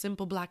such a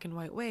simple black and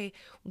white way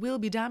will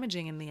be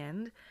damaging in the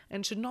end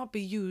and should not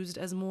be used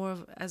as more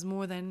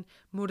than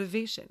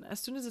motivation. As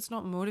soon as it's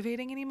not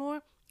motivating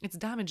anymore, it's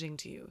damaging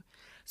to you.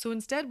 So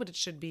instead what it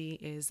should be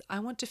is, I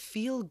want to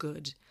feel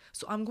good,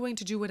 so I'm going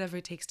to do whatever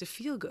it takes to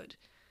feel good.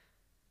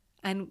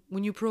 And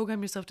when you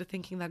program yourself to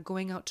thinking that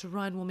going out to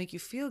run will make you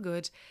feel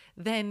good,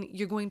 then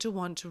you're going to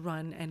want to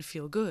run and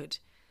feel good.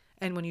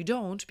 And when you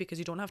don't, because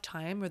you don't have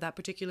time or that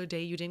particular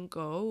day you didn't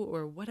go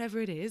or whatever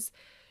it is,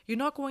 you're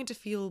not going to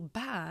feel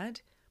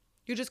bad.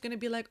 You're just going to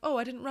be like, oh,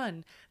 I didn't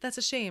run. That's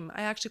a shame.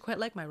 I actually quite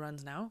like my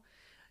runs now.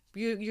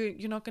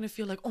 You're not going to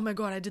feel like, oh my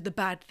God, I did the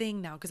bad thing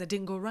now because I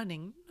didn't go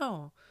running.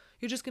 No,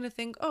 you're just going to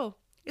think, oh,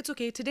 it's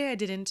okay. Today I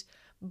didn't,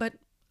 but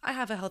I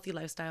have a healthy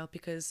lifestyle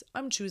because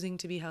I'm choosing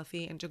to be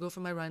healthy and to go for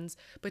my runs,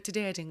 but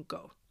today I didn't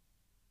go.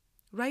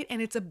 Right?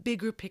 And it's a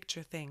bigger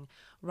picture thing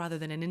rather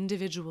than an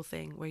individual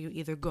thing where you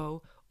either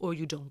go or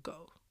you don't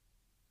go.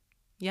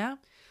 Yeah?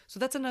 So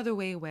that's another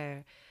way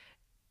where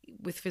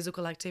with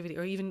physical activity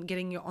or even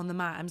getting you on the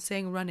mat, I'm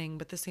saying running,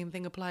 but the same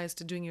thing applies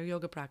to doing your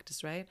yoga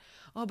practice, right?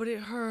 Oh, but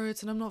it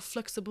hurts and I'm not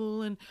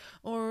flexible, and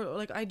or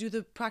like I do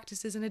the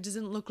practices and it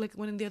doesn't look like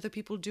when the other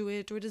people do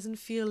it, or it doesn't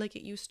feel like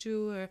it used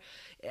to, or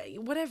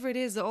whatever it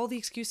is, all the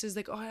excuses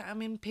like, oh,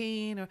 I'm in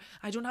pain, or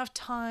I don't have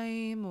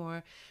time,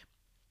 or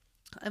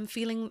I'm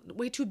feeling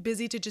way too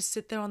busy to just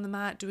sit there on the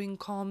mat doing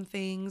calm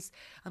things.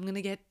 I'm going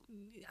to get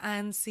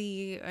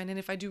antsy. And then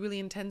if I do really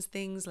intense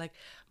things, like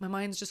my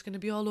mind's just going to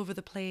be all over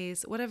the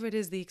place. Whatever it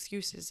is, the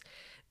excuses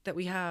that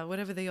we have,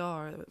 whatever they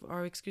are,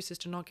 our excuses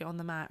to not get on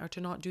the mat or to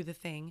not do the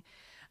thing.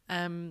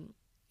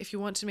 If you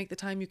want to make the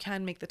time, you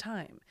can make the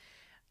time.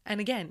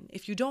 And again,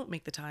 if you don't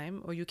make the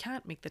time or you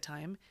can't make the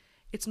time,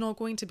 it's not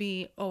going to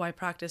be, oh, I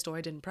practiced or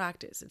I didn't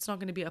practice. It's not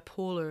going to be a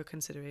polar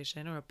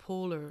consideration or a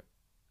polar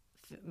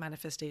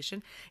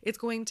manifestation. It's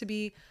going to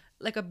be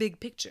like a big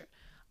picture.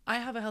 I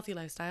have a healthy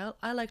lifestyle.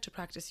 I like to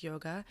practice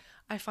yoga.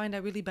 I find I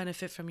really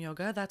benefit from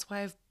yoga. That's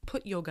why I've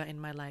put yoga in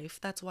my life.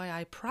 That's why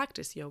I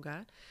practice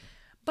yoga.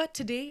 But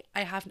today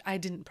I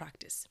didn't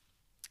practice.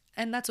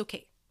 And that's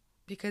okay,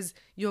 because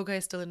yoga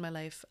is still in my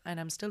life and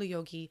I'm still a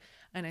yogi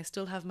and I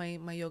still have my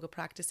yoga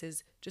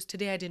practices. Just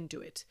today I didn't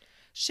do it.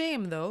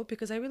 Shame though,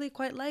 because I really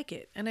quite like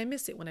it and I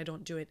miss it when I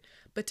don't do it.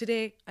 But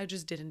today I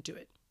just didn't do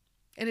it.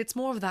 And it's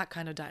more of that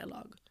kind of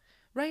dialogue.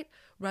 right?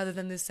 Rather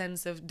than this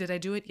sense of, did I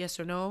do it? Yes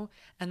or no?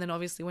 And then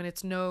obviously when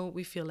it's no,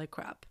 we feel like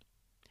crap.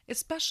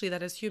 Especially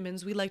that as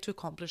humans, we like to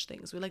accomplish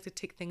things. We like to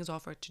tick things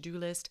off our to-do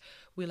list.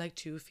 We like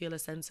to feel a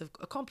sense of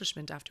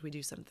accomplishment after we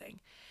do something.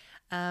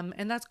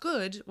 And that's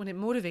good when it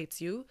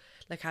motivates you,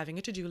 like having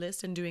a to-do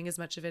list and doing as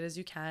much of it as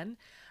you can,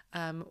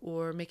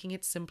 or making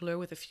it simpler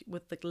with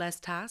like less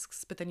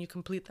tasks, but then you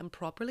complete them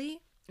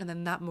properly, and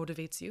then that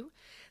motivates you.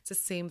 It's the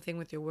same thing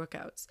with your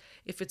workouts.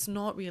 If it's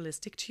not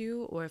realistic to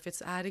you, or if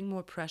it's adding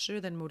more pressure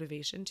than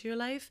motivation to your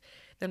life,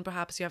 then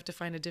perhaps you have to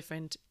find a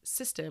different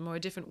system or a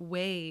different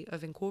way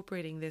of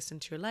incorporating this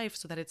into your life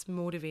so that it's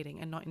motivating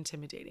and not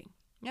intimidating.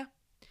 Yeah.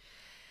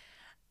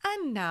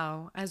 And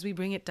now, as we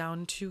bring it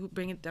down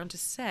to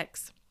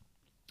sex,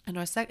 and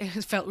our sex,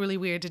 it felt really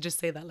weird to just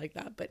say that like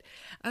that, but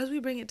as we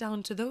bring it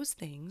down to those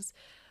things,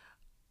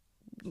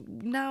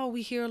 now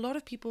we hear a lot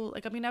of people,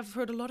 like, I mean, I've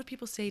heard a lot of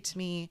people say to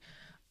me,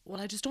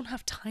 well, I just don't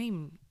have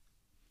time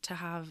to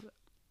have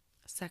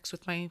sex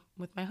with my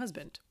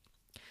husband.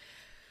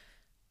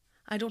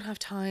 I don't have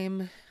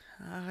time.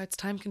 It's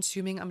time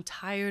consuming. I'm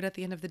tired at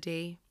the end of the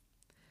day.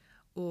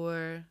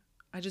 Or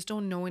I just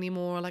don't know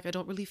anymore. Like, I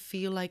don't really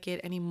feel like it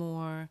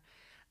anymore.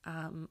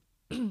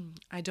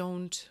 I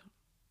don't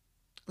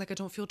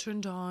feel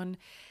turned on.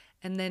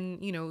 And then,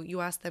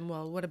 you ask them,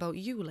 well, what about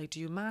you? Like, do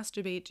you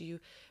masturbate?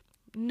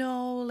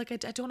 No, like, I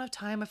don't have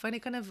time. I find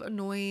it kind of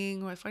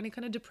annoying, or I find it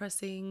kind of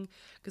depressing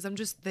because I'm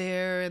just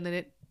there, and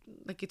then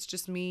it's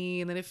just me,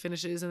 and then it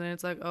finishes, and then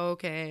it's like, oh,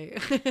 okay.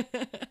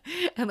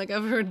 And like,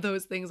 I've heard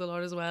those things a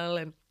lot as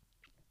well.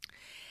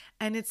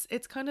 And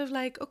it's kind of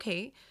like,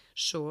 okay,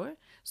 sure.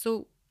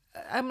 So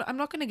I'm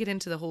not going to get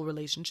into the whole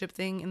relationship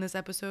thing in this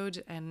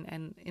episode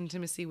and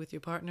intimacy with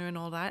your partner and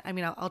all that. I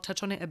mean, I'll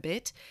touch on it a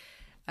bit,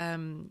 but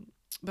I'm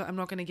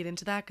not going to get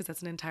into that because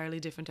that's an entirely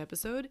different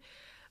episode.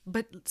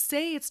 But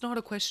say it's not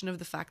a question of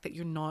the fact that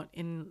you're not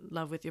in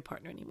love with your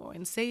partner anymore,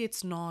 and say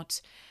it's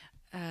not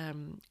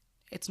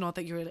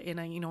that you're in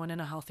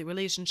a healthy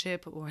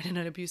relationship or in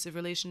an abusive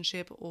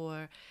relationship,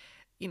 or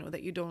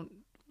that you don't,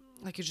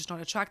 like, you're just not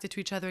attracted to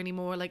each other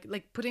anymore.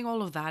 Like putting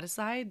all of that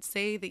aside,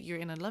 say that you're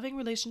in a loving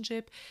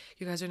relationship,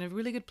 you guys are in a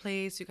really good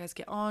place, you guys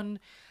get on,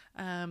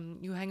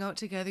 you hang out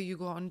together, you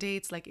go on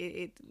dates, like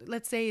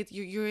let's say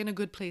you're in a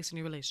good place in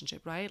your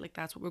relationship, right? Like,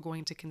 that's what we're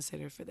going to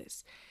consider for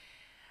this.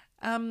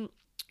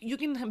 You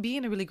can be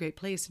in a really great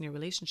place in your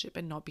relationship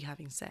and not be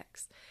having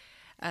sex.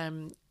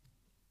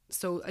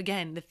 So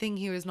again, the thing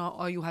here is not,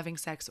 are you having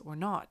sex or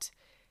not?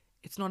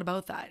 It's not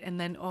about that. And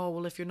then, oh,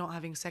 well, if you're not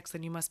having sex,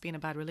 then you must be in a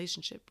bad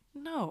relationship.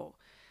 No,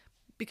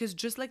 because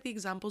just like the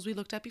examples we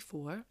looked at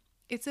before,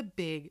 it's a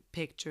big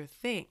picture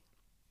thing.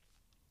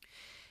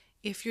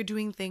 If you're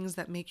doing things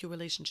that make your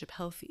relationship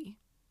healthy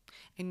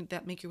and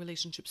that make your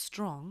relationship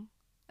strong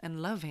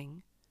and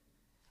loving,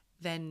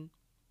 then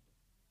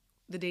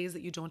the days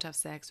that you don't have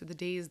sex, or the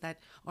days that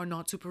are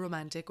not super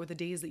romantic, or the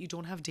days that you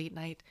don't have date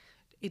night,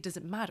 it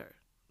doesn't matter,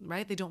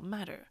 right? They don't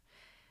matter.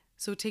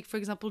 So take, for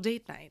example,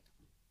 date night.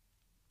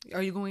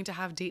 Are you going to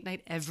have date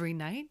night every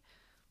night?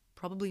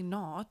 Probably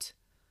not,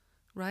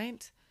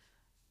 right?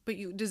 But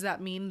does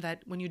that mean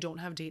that when you don't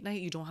have date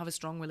night, you don't have a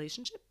strong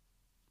relationship?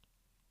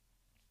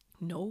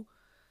 No.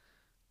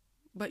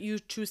 But you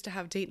choose to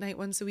have date night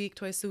once a week,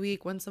 twice a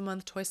week, once a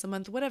month, twice a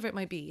month, whatever it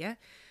might be, yeah?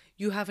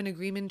 You have an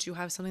agreement, you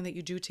have something that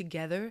you do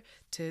together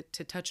to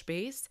touch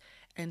base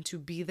and to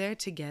be there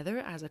together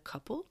as a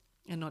couple,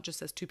 and not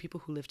just as two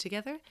people who live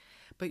together,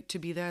 but to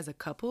be there as a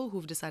couple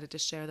who've decided to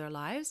share their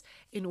lives.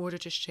 In order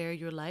to share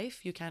your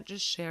life, you can't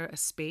just share a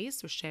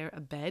space or share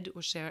a bed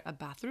or share a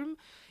bathroom.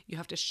 You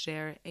have to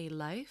share a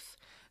life.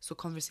 So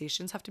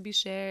conversations have to be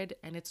shared,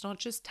 and it's not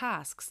just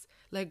tasks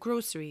like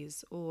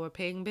groceries or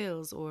paying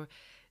bills or,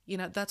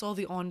 that's all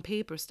the on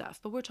paper stuff.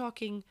 But we're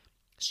talking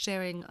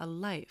sharing a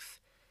life.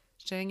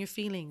 Sharing your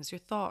feelings, your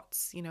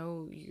thoughts,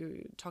 you're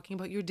talking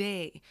about your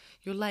day,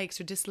 your likes,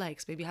 your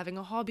dislikes, maybe having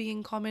a hobby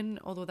in common,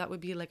 although that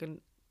would be like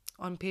an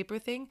on paper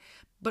thing,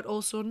 but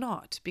also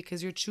not,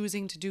 because you're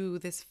choosing to do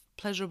this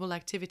pleasurable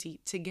activity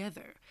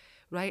together,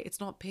 right? It's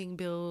not paying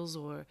bills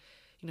or,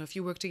 if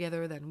you work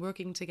together, then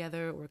working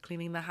together or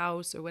cleaning the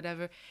house or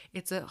whatever.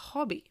 It's a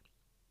hobby.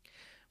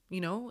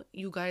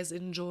 You guys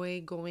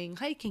enjoy going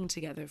hiking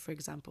together, for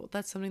example.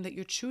 That's something that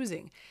you're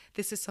choosing.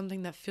 This is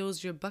something that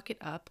fills your bucket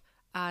up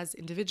as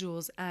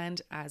individuals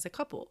and as a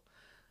couple,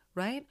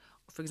 right?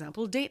 For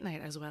example, date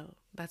night as well.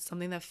 That's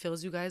something that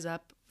fills you guys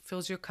up,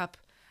 fills your cup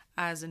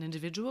as an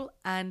individual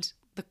and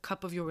the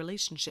cup of your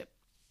relationship.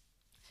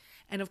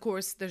 And of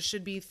course, there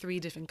should be 3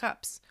 different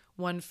cups.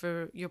 One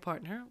for your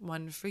partner,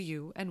 one for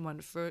you, and one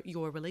for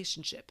your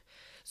relationship.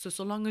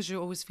 So long as you're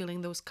always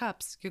filling those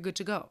cups, you're good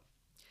to go.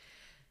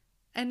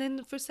 And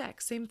then for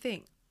sex, same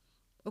thing.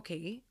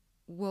 Okay,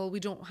 well,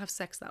 we don't have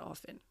sex that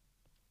often.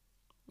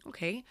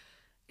 Okay,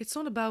 it's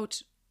not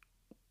about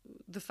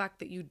the fact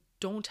that you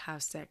don't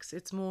have sex.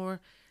 It's more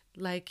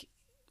like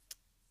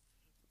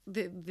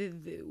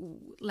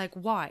like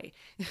why?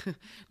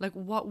 Like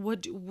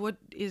what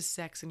is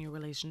sex in your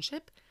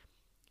relationship?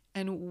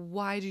 And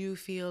why do you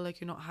feel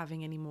like you're not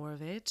having any more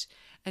of it?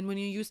 And when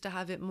you used to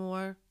have it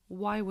more,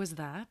 Why was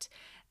that?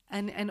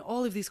 And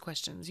all of these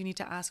questions, you need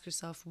to ask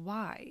yourself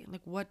why.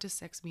 Like, what does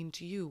sex mean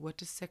to you? What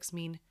does sex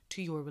mean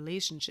to your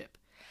relationship?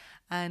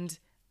 And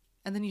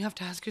then you have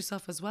to ask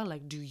yourself as well,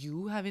 like, do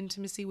you have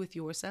intimacy with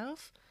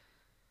yourself?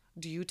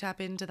 Do you tap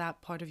into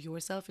that part of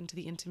yourself, into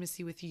the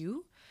intimacy with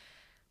you?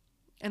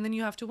 And then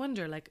you have to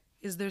wonder, like,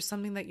 is there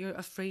something that you're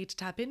afraid to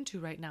tap into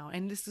right now?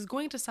 And this is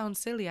going to sound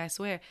silly, I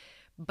swear,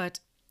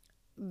 but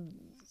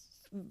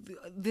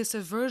this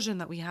aversion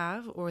that we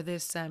have, or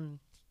this,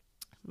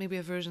 maybe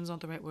aversion is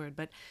not the right word,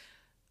 but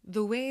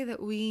the way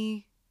that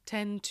we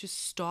tend to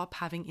stop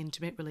having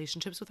intimate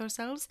relationships with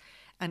ourselves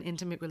and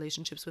intimate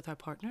relationships with our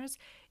partners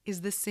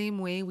is the same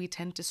way we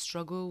tend to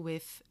struggle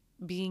with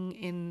being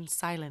in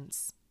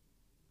silence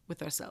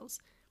with ourselves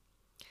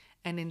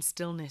and in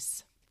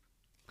stillness.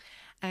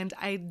 And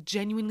I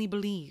genuinely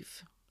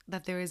believe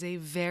that there is a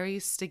very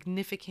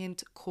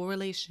significant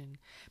correlation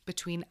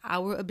between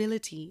our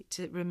ability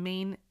to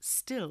remain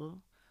still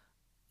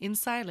in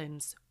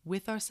silence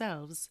with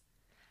ourselves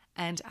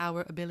and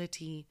our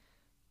ability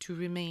to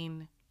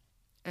remain,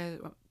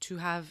 to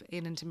have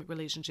an intimate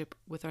relationship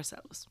with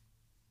ourselves.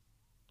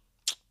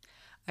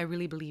 I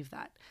really believe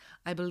that.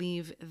 I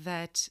believe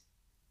that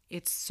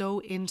it's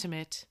so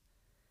intimate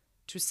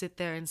to sit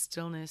there in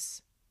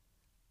stillness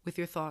with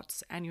your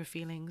thoughts and your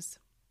feelings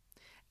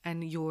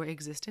and your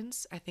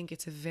existence. I think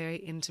it's a very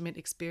intimate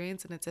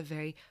experience, and it's a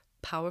very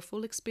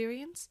powerful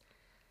experience.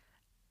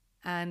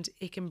 And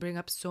it can bring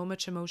up so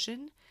much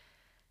emotion,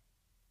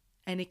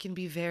 and it can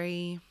be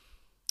very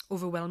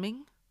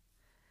overwhelming.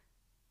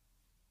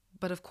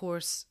 But of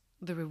course,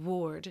 the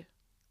reward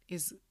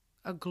is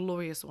a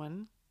glorious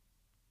one.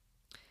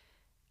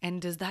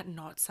 And does that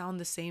not sound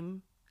the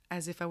same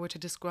as if I were to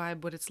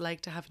describe what it's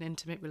like to have an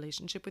intimate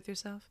relationship with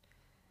yourself?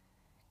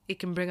 It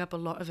can bring up a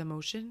lot of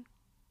emotion.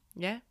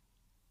 Yeah?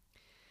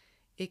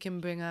 It can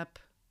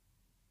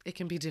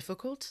be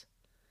difficult.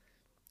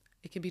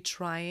 It can be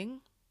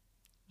trying.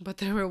 But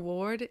the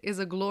reward is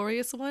a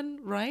glorious one,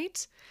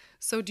 right?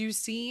 So do you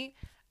see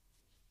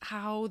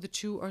how the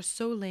two are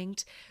so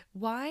linked?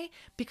 Why?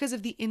 Because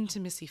of the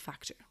intimacy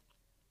factor.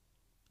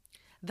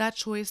 That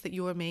choice that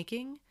you are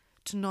making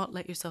to not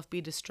let yourself be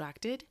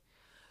distracted,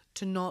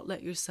 to not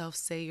let yourself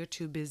say you're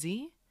too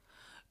busy,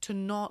 to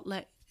not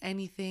let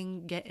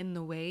anything get in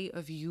the way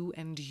of you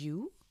and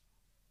you.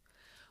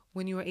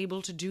 When you are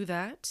able to do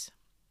that,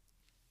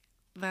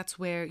 that's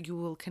where you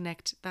will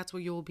connect. That's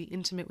where you will be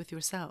intimate with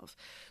yourself.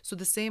 So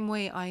the same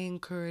way I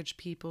encourage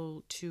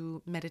people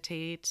to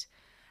meditate,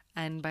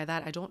 and by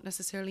that I don't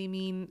necessarily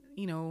mean,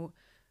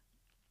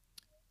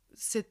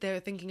 sit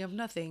there thinking of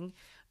nothing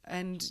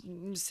and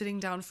sitting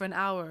down for an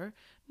hour.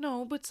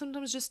 No, but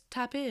sometimes just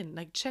tap in,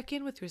 like check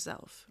in with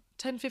yourself.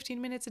 10-15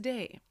 minutes a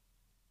day.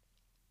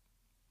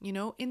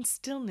 In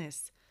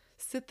stillness.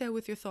 Sit there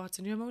with your thoughts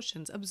and your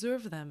emotions.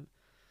 Observe them.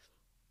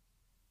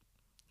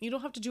 You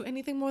don't have to do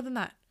anything more than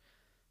that.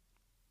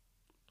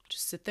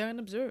 Just sit there and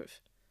observe.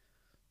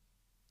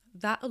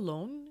 That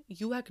alone,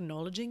 you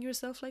acknowledging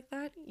yourself like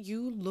that,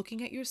 you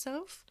looking at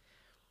yourself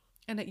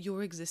and at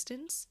your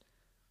existence,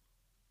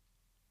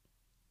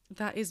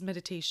 that is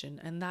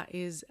meditation, and that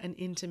is an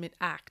intimate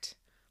act.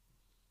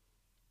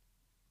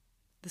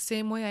 The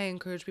same way I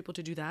encourage people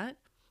to do that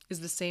is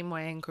the same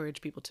way I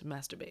encourage people to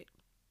masturbate.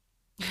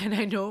 And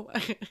I know,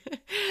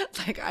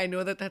 I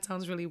know that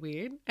sounds really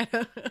weird.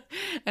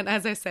 And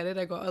as I said it,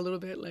 I got a little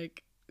bit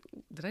like,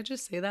 did I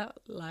just say that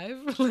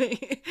live?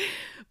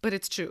 But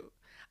it's true.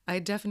 I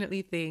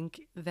definitely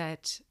think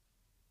that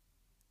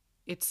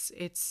it's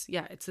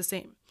the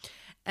same.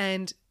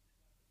 And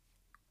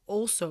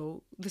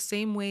also, the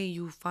same way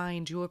you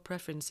find your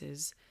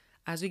preferences,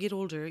 as you get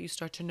older, you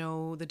start to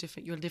know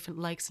your different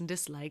likes and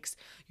dislikes,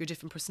 your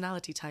different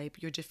personality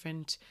type, your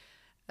different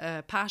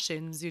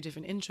passions, your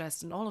different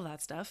interests, and all of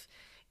that stuff,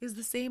 is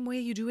the same way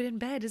you do it in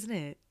bed, isn't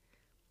it?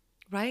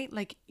 Right?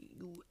 Like,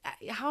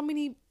 how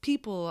many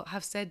people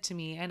have said to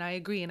me, and I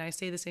agree, and I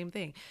say the same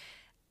thing,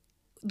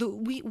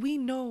 we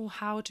know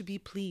how to be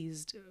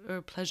pleased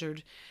or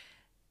pleasured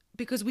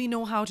because we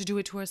know how to do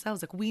it to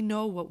ourselves. Like, we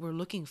know what we're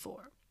looking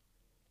for.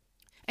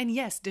 And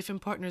yes,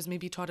 different partners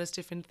maybe taught us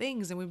different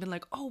things, and we've been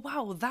like, oh,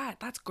 wow,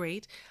 that's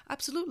great.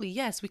 Absolutely,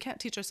 yes, we can't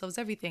teach ourselves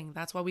everything.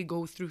 That's why we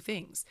go through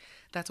things.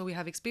 That's why we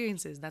have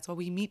experiences. That's why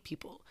we meet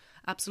people.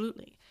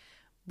 Absolutely.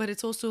 But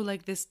it's also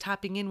like this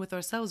tapping in with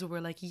ourselves where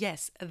we're like,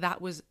 yes,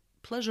 that was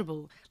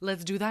pleasurable.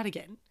 Let's do that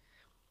again.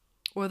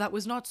 Or that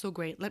was not so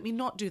great. Let me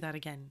not do that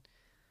again.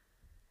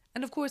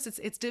 And of course,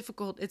 it's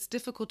difficult. It's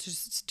difficult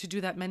to do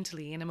that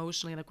mentally and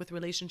emotionally. Like with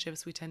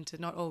relationships, we tend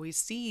to not always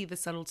see the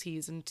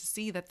subtleties and to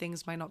see that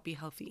things might not be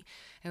healthy.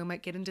 And we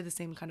might get into the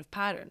same kind of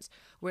patterns.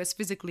 Whereas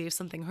physically, if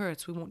something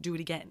hurts, we won't do it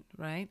again,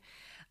 right?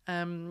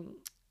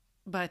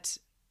 But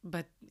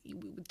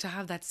to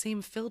have that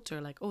same filter,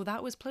 like, oh,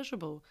 that was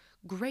pleasurable.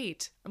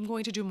 Great. I'm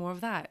going to do more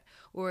of that.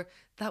 Or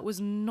that was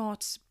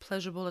not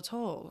pleasurable at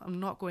all. I'm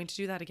not going to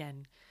do that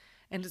again.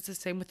 And it's the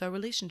same with our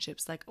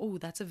relationships. Like, oh,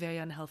 that's a very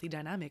unhealthy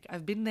dynamic.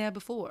 I've been there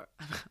before.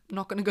 I'm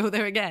not going to go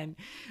there again,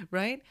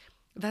 right?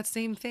 That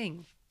same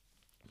thing.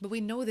 But we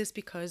know this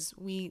because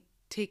we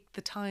take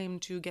the time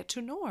to get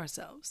to know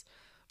ourselves,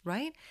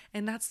 right?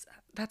 And that's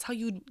how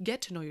you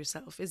get to know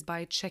yourself, is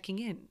by checking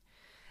in.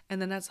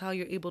 And then that's how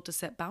you're able to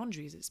set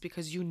boundaries, is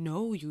because you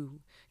know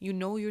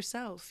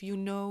yourself, you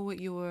know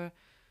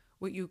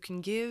what you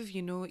can give,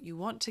 you know what you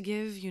want to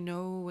give, you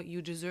know what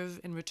you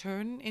deserve in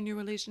return in your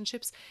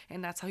relationships,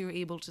 and that's how you're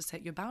able to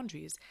set your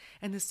boundaries.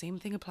 And the same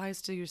thing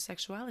applies to your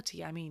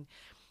sexuality. I mean,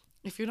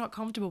 if you're not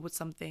comfortable with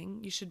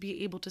something, you should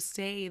be able to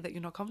say that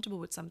you're not comfortable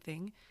with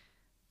something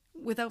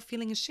without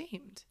feeling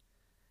ashamed.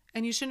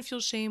 And you shouldn't feel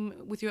shame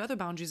with your other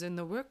boundaries in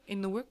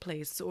the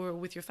workplace, or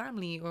with your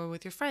family, or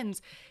with your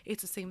friends.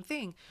 It's the same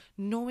thing.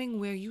 Knowing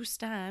where you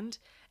stand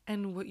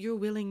and what you're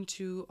willing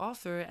to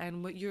offer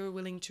and what you're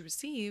willing to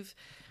receive,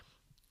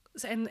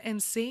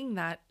 and saying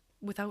that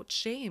without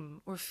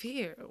shame or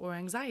fear or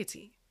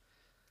anxiety.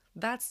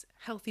 That's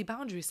healthy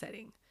boundary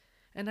setting,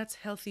 and that's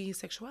healthy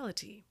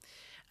sexuality.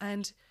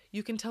 And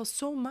you can tell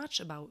so much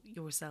about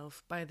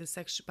yourself by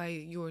by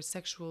your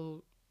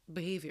sexual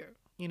behavior,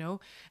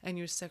 and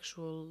your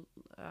sexual,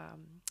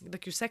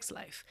 like your sex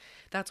life.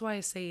 That's why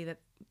I say that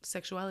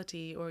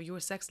sexuality, or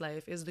your sex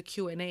life, is the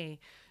Q&A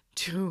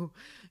to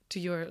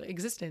your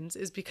existence,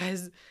 is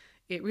because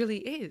it really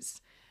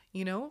is,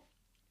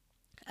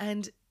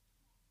 and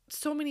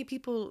so many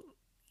people.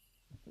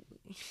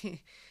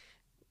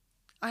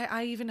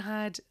 I even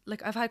had,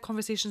 like, I've had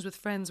conversations with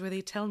friends where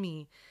they tell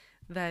me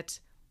that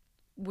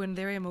when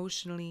they're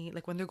emotionally,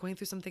 like when they're going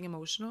through something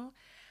emotional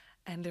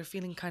and they're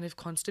feeling kind of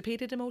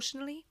constipated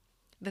emotionally,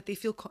 that they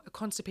feel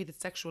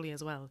constipated sexually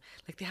as well.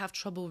 Like they have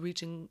trouble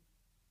reaching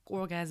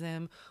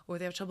orgasm, or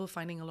they have trouble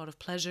finding a lot of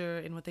pleasure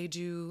in what they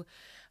do.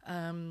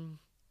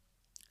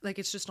 Like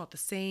it's just not the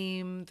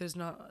same. There's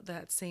not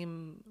that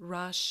same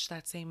rush,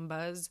 that same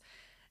buzz.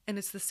 And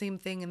it's the same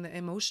thing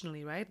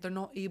emotionally, right? They're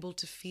not able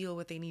to feel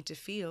what they need to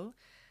feel.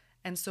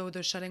 And so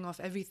they're shutting off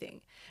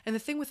everything. And the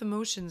thing with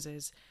emotions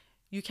is,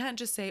 you can't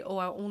just say, oh,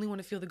 I only want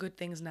to feel the good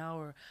things now,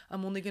 or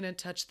I'm only going to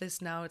touch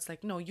this now. It's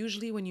like, no,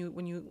 usually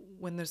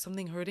when there's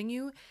something hurting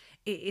you,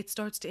 it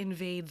starts to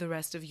invade the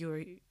rest of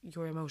your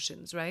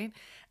emotions, right?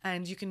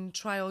 And you can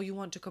try all you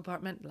want to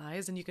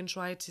compartmentalize, and you can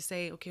try to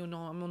say, okay, no,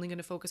 I'm only going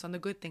to focus on the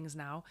good things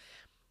now.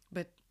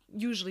 But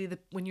usually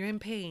when you're in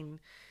pain,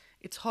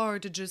 it's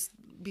hard to just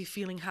be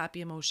feeling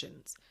happy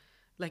emotions.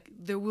 Like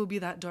there will be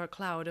that dark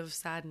cloud of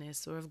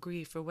sadness or of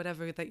grief or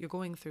whatever that you're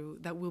going through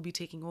that will be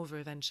taking over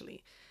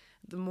eventually.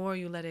 The more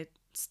you let it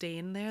stay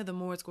in there, the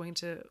more it's going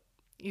to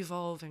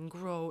evolve and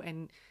grow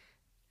and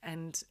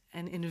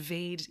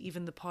invade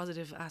even the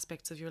positive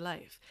aspects of your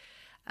life.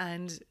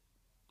 And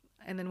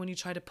then when you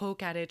try to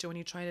poke at it, or when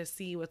you try to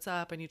see what's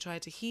up and you try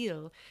to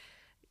heal,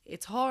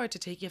 it's hard to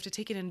take. You have to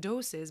take it in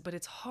doses, but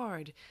it's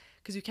hard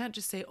because you can't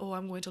just say, oh,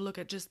 I'm going to look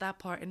at just that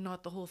part and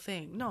not the whole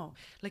thing. No,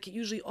 like it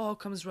usually all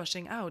comes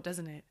rushing out,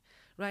 doesn't it?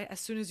 Right? As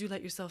soon as you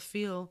let yourself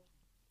feel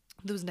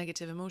those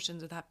negative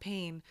emotions or that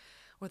pain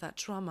or that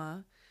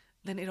trauma,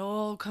 then it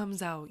all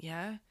comes out,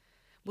 yeah?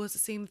 Well, it's the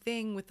same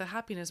thing with the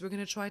happiness. We're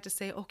going to try to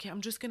say, okay,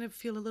 I'm just going to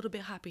feel a little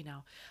bit happy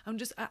now.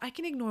 I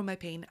can ignore my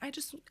pain. I'm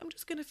just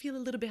going to feel a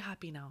little bit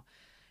happy now.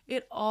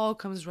 It all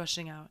comes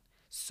rushing out.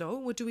 So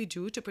what do we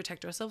do to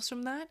protect ourselves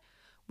from that?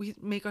 We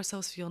make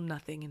ourselves feel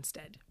nothing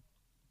instead.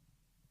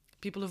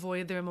 People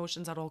avoid their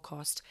emotions at all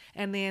costs,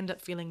 and they end up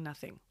feeling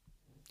nothing.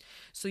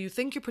 So you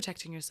think you're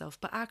protecting yourself,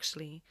 but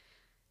actually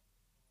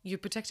you're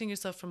protecting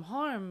yourself from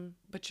harm,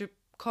 but you're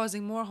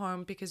causing more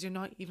harm because you're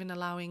not even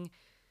allowing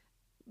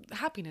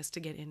happiness to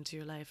get into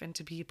your life and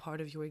to be part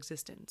of your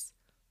existence.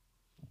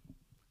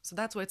 So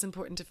that's why it's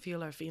important to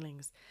feel our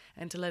feelings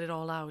and to let it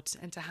all out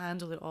and to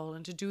handle it all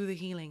and to do the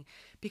healing,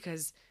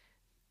 because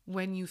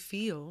when you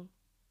feel,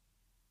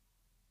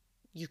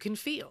 you can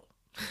feel.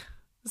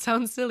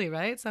 Sounds silly,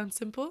 right? Sounds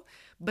simple,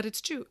 but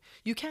it's true.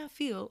 You can't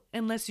feel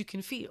unless you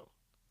can feel.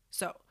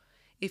 So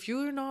if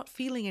you're not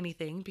feeling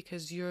anything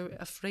because you're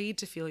afraid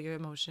to feel your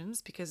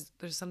emotions, because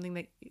there's something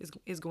that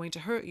is going to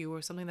hurt you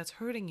or something that's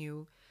hurting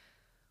you,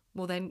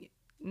 well then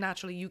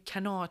naturally you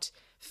cannot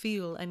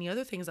feel any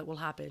other things that will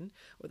happen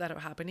or that are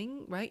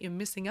happening, right? You're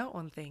missing out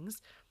on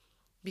things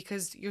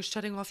because you're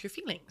shutting off your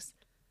feelings.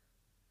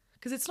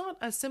 Because it's not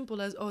as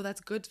simple as, oh,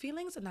 that's good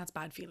feelings and that's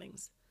bad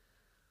feelings,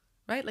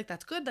 right? Like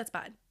that's good, that's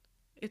bad.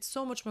 It's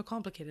so much more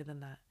complicated than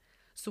that.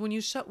 So when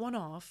you shut one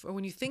off, or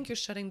when you think you're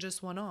shutting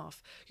just one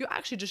off, you're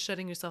actually just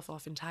shutting yourself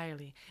off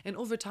entirely. And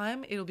over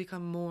time, it'll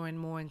become more and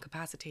more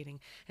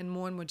incapacitating and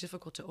more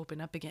difficult to open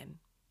up again.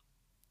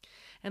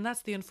 And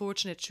that's the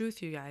unfortunate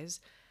truth, you guys.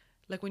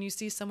 Like when you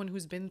see someone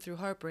who's been through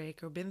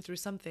heartbreak or been through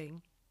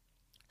something,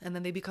 and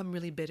then they become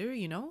really bitter,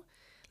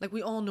 like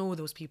we all know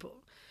those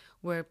people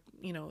where,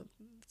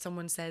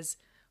 someone says,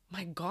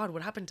 my God,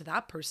 what happened to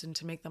that person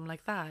to make them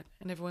like that?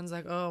 And everyone's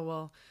like, oh,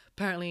 well,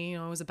 apparently, it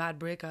was a bad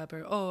breakup,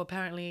 or, oh,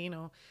 apparently,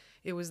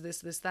 it was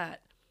this,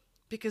 that.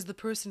 Because the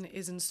person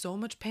is in so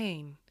much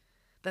pain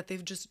that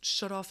they've just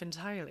shut off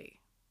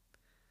entirely.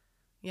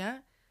 Yeah?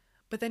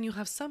 But then you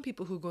have some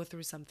people who go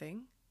through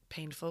something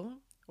painful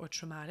or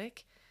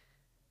traumatic,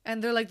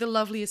 and they're like the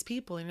loveliest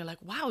people. And you're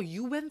like, wow,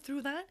 you went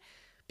through that?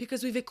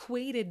 Because we've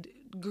equated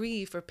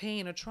grief or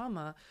pain or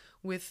trauma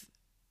with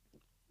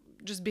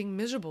just being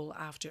miserable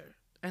after.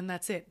 And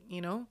that's it,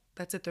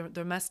 That's it.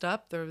 They're messed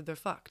up. They're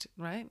fucked,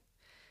 right?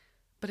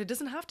 But it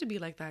doesn't have to be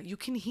like that. You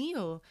can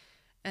heal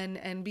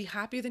and be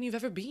happier than you've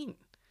ever been.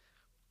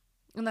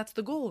 And that's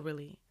the goal,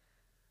 really.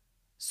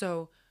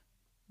 So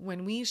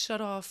when we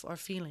shut off our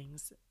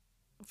feelings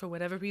for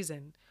whatever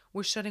reason,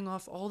 we're shutting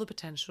off all the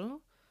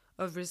potential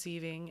of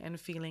receiving and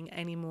feeling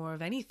any more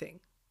of anything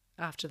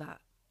after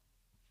that.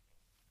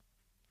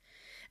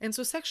 And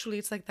so sexually,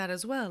 it's like that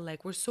as well.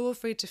 Like, we're so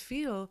afraid to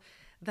feel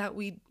that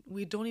we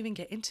don't even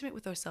get intimate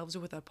with ourselves or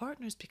with our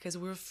partners because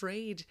we're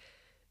afraid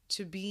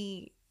to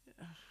be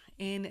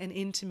in an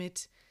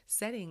intimate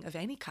setting of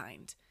any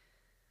kind.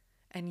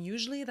 And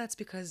usually that's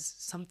because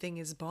something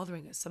is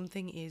bothering us,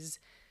 something is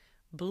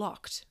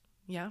blocked.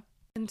 Yeah.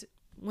 And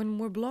when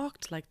we're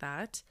blocked like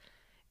that,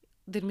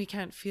 then we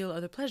can't feel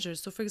other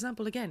pleasures. So for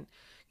example, again,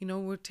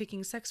 we're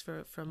taking sex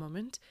for a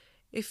moment.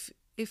 If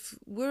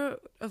we're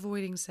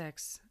avoiding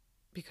sex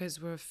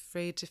because we're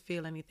afraid to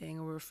feel anything,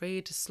 or we're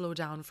afraid to slow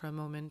down for a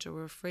moment, or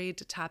we're afraid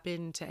to tap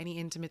into any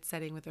intimate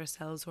setting with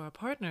ourselves or our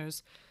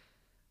partners,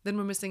 then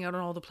we're missing out on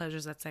all the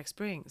pleasures that sex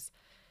brings.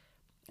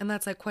 And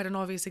that's like quite an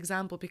obvious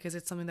example because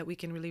it's something that we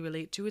can really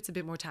relate to. It's a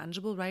bit more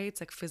tangible, right? It's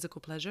like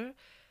physical pleasure.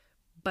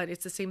 But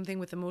it's the same thing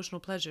with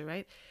emotional pleasure,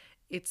 right?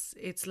 It's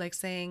like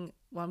saying,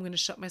 well, I'm going to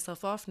shut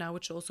myself off now,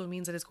 which also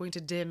means that it's going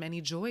to dim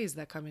any joys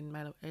that come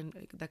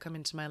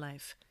into my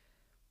life.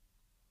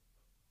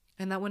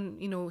 And that one,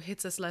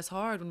 hits us less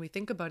hard when we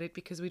think about it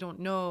because we don't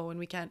know and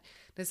we can't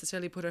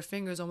necessarily put our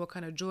fingers on what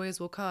kind of joys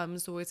will come.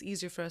 So it's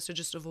easier for us to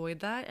just avoid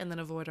that and then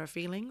avoid our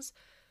feelings.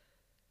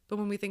 But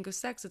when we think of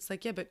sex, it's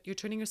like, yeah, but you're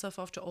turning yourself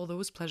off to all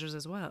those pleasures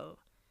as well.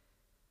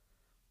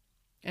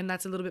 And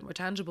that's a little bit more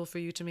tangible for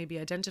you to maybe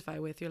identify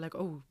with. You're like,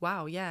 oh,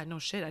 wow, yeah, no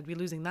shit, I'd be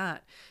losing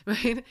that,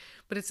 right?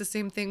 But it's the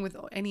same thing with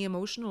any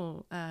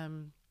emotional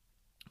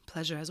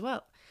pleasure as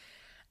well.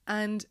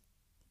 And,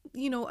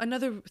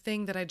 another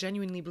thing that I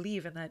genuinely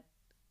believe in that,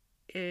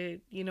 the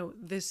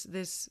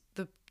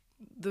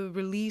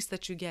release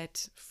that you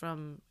get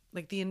from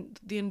like the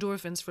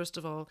endorphins, first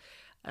of all,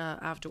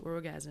 after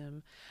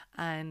orgasm,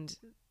 and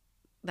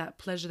that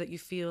pleasure that you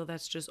feel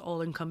that's just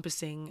all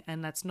encompassing,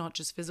 and that's not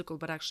just physical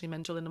but actually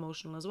mental and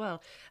emotional as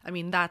well. I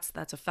mean, that's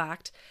a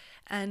fact.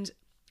 And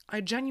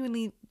I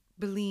genuinely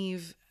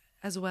believe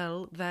as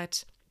well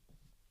that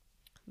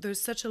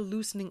there's such a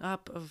loosening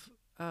up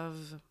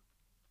of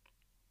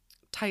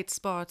tight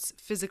spots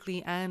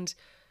physically and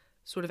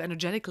sort of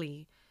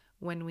energetically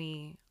when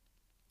we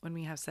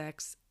have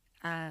sex,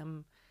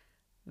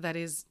 that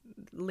is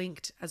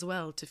linked as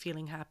well to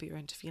feeling happier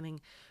and to feeling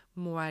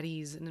more at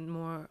ease and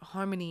more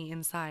harmony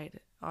inside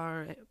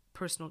our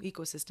personal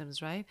ecosystems,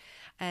 right?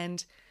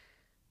 And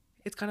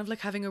it's kind of like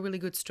having a really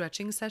good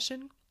stretching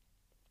session.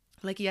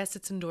 Like, yes,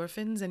 it's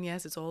endorphins, and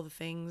yes, it's all the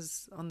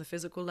things on the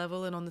physical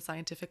level and on the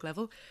scientific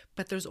level,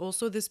 but there's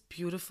also this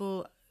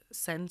beautiful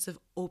sense of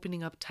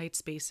opening up tight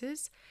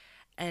spaces.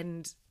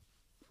 And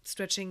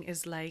stretching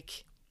is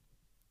like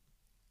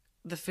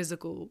the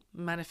physical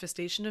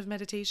manifestation of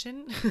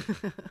meditation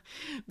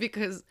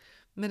because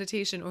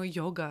meditation or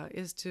yoga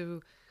is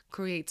to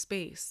create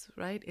space,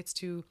 right? It's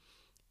to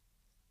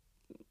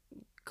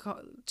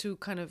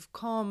kind of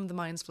calm the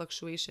mind's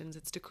fluctuations.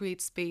 It's to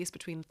create space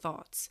between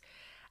thoughts.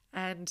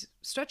 And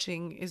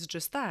stretching is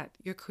just that.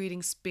 You're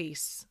creating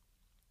space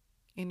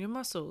in your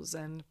muscles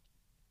and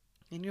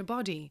in your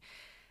body.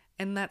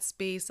 And that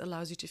space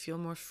allows you to feel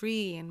more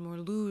free and more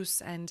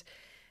loose and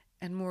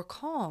more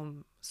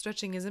calm.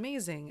 Stretching is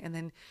amazing. And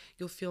then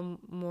you'll feel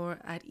more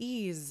at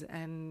ease,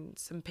 and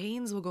some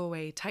pains will go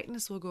away,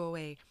 tightness will go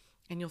away,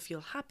 and you'll feel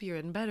happier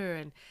and better.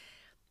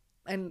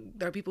 And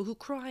there are people who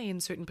cry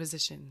in certain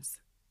positions,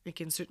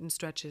 like in certain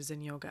stretches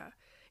in yoga.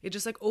 It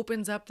just like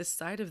opens up this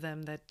side of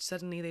them that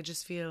suddenly they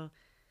just feel,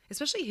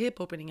 especially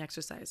hip opening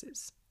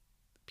exercises.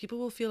 People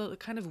will feel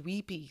kind of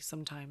weepy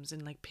sometimes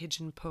in like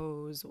pigeon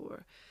pose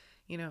or,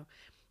 and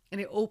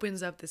it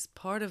opens up this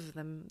part of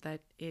them that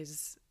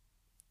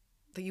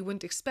you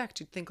wouldn't expect.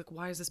 You'd think like,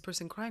 why is this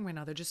person crying right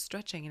now? They're just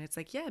stretching. And it's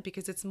like, yeah,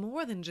 because it's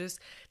more than just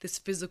this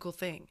physical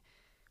thing.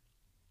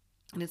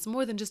 And it's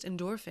more than just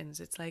endorphins.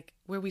 It's like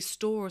where we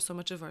store so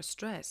much of our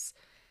stress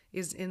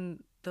is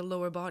in the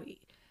lower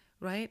body,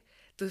 right?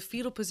 The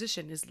fetal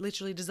position is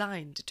literally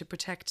designed to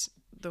protect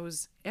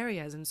those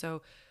areas. And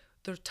so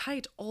they're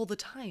tight all the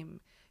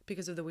time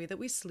because of the way that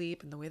we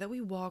sleep and the way that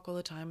we walk all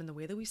the time and the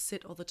way that we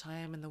sit all the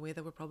time and the way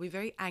that we're probably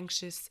very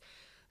anxious.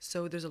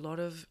 So there's a lot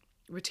of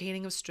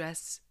retaining of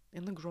stress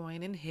in the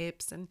groin and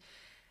hips. And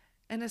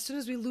as soon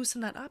as we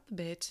loosen that up a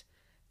bit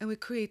and we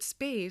create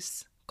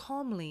space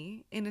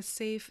calmly in a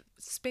safe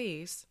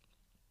space,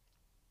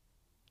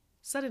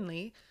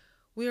 suddenly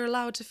we are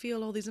allowed to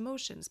feel all these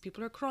emotions.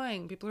 People are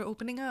crying, people are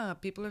opening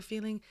up, people are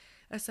feeling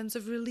a sense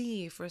of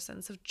relief or a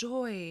sense of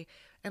joy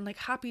and like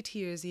happy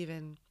tears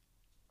even,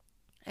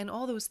 and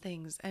all those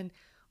things. And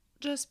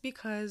just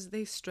because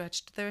they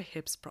stretched their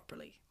hips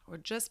properly, or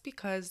just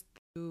because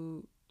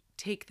you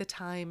take the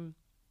time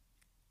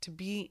to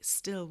be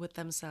still with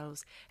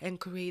themselves and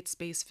create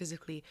space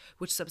physically,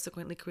 which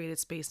subsequently created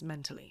space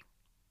mentally.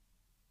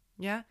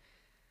 Yeah.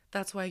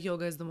 That's why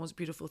yoga is the most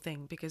beautiful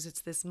thing, because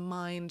it's this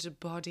mind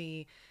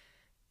body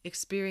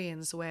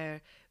experience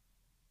where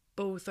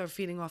both are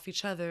feeding off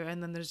each other,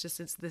 and then there's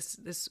just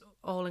this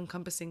all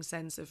encompassing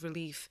sense of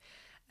relief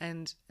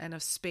and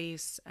of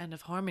space and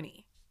of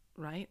harmony,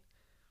 right?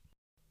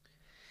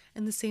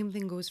 And the same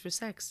thing goes for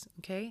sex,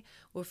 okay?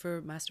 Or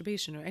for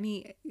masturbation, or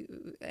any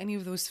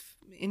of those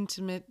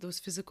intimate, those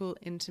physical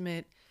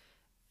intimate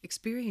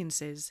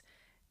experiences.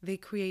 They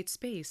create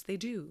space. They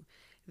do.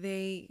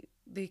 They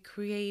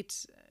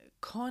create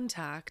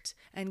contact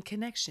and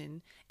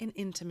connection in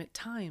intimate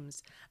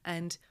times.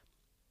 And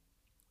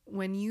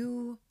when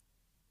you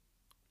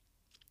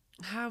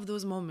have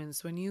those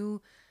moments, when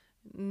you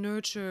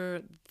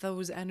nurture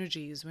those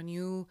energies, when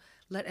you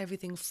let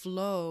everything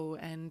flow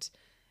and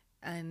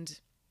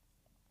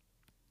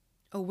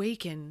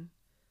awaken,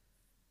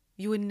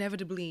 you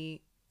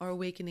inevitably are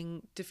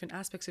awakening different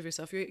aspects of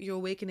yourself. You're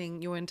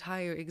awakening your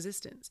entire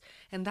existence.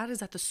 And that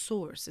is at the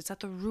source. It's at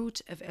the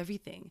root of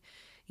everything.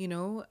 You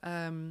know,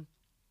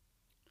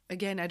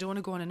 again, I don't want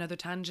to go on another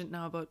tangent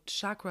now about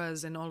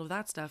chakras and all of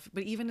that stuff,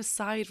 but even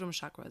aside from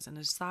chakras and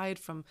aside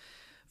from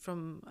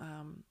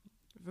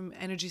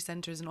energy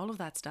centers and all of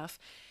that stuff,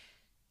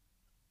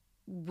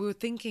 we're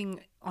thinking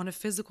on a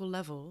physical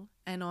level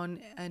and on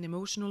an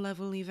emotional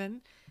level,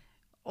 even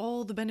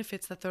all the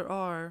benefits that there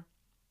are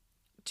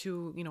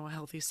to, you know, a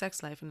healthy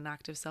sex life and an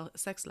active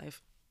sex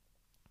life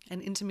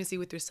and intimacy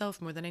with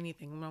yourself more than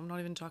anything. I'm not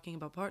even talking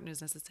about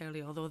partners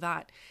necessarily, although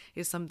that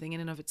is something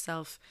in and of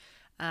itself.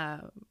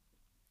 And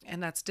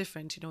that's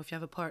different. You know, if you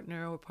have a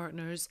partner or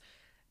partners,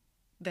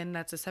 then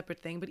that's a separate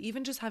thing. But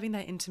even just having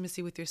that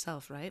intimacy with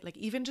yourself, right? Like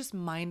even just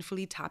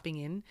mindfully tapping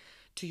in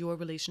to your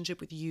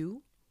relationship with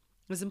you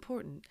is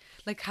important.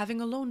 Like having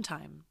alone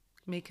time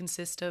may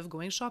consist of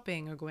going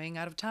shopping or going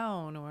out of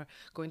town or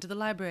going to the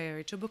library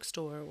or to a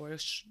bookstore or,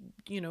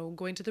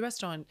 going to the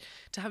restaurant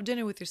to have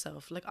dinner with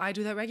yourself. Like I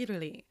do that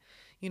regularly.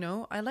 You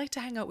know, I like to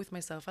hang out with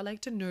myself. I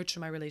like to nurture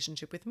my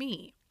relationship with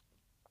me.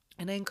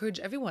 And I encourage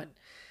everyone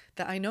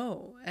that I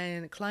know,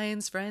 and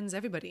clients, friends,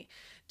 everybody,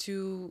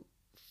 to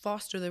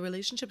foster their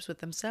relationships with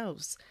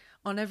themselves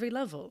on every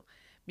level,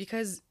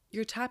 because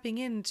you're tapping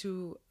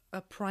into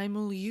a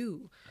primal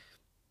you,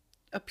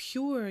 a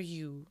pure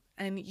you.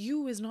 And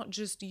you is not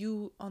just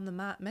you on the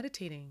mat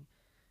meditating.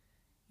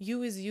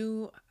 You is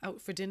you out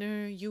for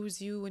dinner. You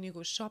is you when you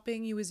go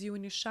shopping. You is you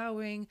when you're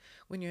showering,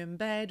 when you're in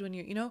bed, when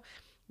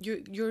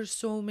you're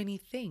so many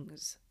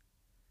things.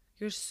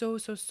 You're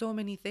so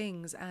many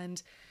things.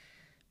 And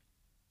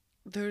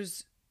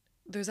there's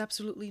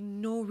absolutely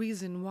no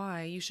reason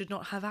why you should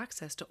not have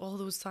access to all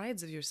those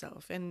sides of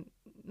yourself, and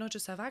not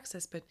just have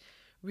access, but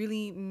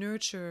really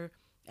nurture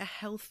a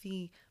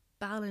healthy,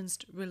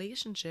 balanced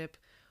relationship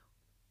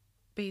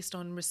based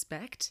on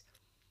respect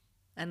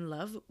and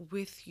love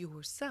with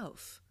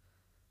yourself.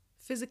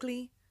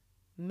 Physically,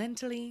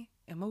 mentally,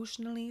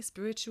 emotionally,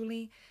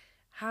 spiritually,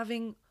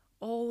 having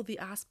all the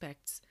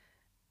aspects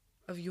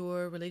of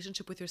your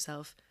relationship with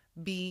yourself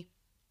be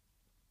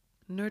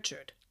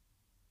nurtured,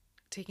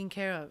 taken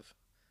care of,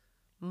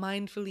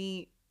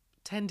 mindfully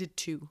tended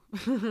to,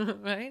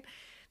 right?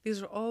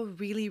 These are all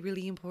really,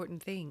 really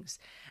important things.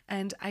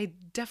 And I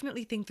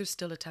definitely think there's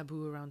still a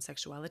taboo around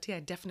sexuality.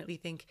 I definitely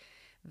think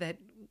that,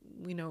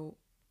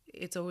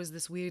 it's always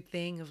this weird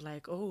thing of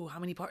like, oh, how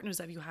many partners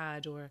have you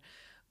had? Or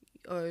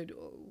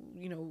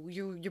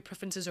your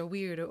preferences are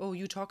weird, or, oh,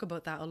 you talk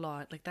about that a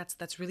lot. Like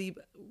that's really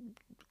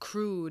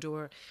crude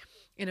or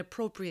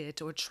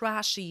inappropriate or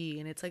trashy.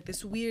 And it's like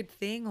this weird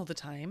thing all the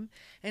time.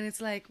 And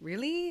it's like,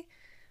 really?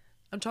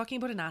 I'm talking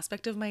about an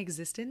aspect of my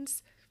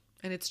existence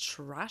and it's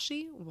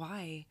trashy?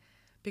 Why?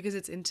 Because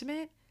it's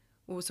intimate?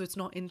 Oh, so it's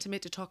not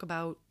intimate to talk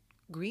about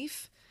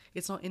grief?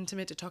 It's not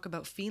intimate to talk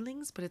about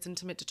feelings, but it's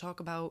intimate to talk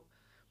about,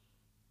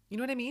 you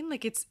know what I mean?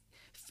 Like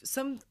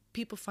some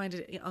people find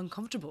it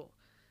uncomfortable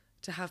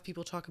to have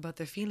people talk about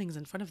their feelings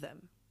in front of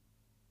them.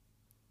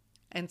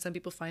 And some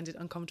people find it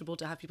uncomfortable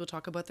to have people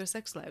talk about their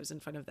sex lives in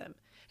front of them.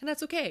 And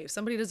that's okay. If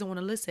somebody doesn't want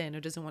to listen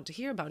or doesn't want to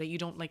hear about it, you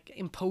don't like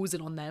impose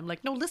it on them.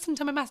 Like, no, listen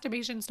to my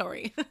masturbation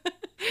story.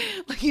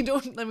 Like you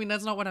don't, I mean,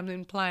 that's not what I'm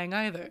implying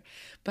either.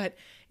 But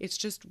it's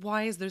just,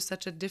 why is there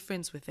such a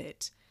difference with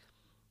it?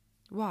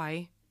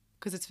 Why?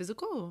 Because it's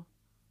physical.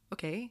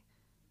 Okay.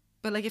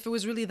 But like if it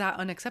was really that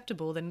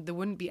unacceptable, then there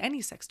wouldn't be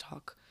any sex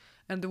talk.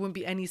 And there wouldn't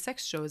be any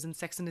sex shows, and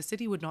Sex in the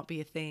City would not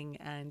be a thing,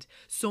 and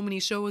so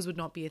many shows would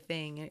not be a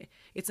thing.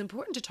 It's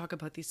important to talk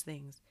about these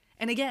things.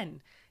 And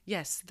again,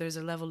 yes, there's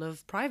a level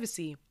of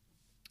privacy,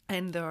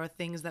 and there are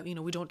things that,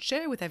 we don't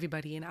share with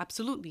everybody. And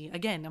absolutely,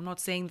 again, I'm not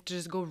saying to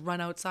just go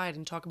run outside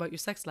and talk about your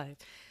sex life.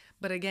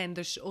 But again,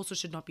 there also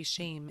should not be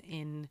shame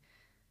in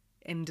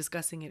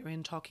discussing it or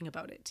in talking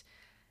about it.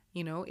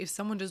 If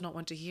someone does not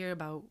want to hear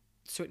about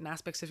certain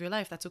aspects of your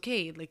life, that's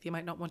okay. Like they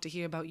might not want to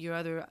hear about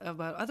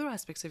other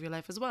aspects of your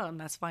life as well, and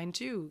that's fine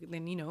too.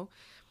 Then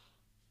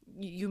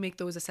you make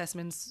those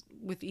assessments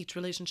with each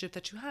relationship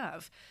that you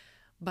have.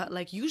 But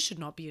like, you should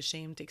not be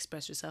ashamed to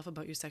express yourself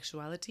about your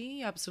sexuality.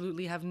 You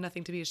absolutely have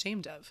nothing to be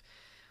ashamed of,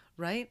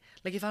 right?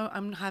 Like if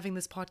I'm having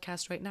this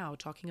podcast right now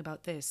talking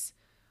about this,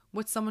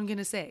 what's someone going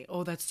to say?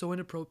 Oh, that's so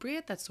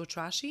inappropriate. That's so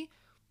trashy.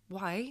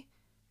 Why?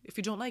 If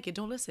you don't like it,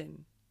 don't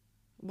listen.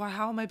 Why?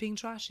 How am I being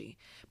trashy?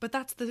 But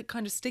that's the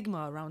kind of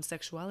stigma around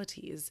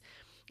sexuality is,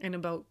 and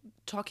about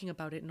talking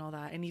about it and all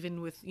that. And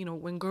even with,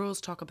 when girls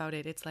talk about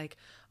it, it's like,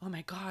 oh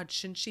my God,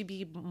 shouldn't she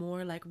be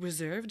more like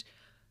reserved?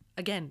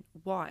 Again,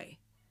 why?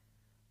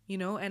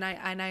 And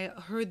I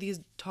heard these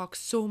talks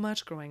so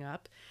much growing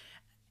up,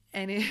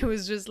 and it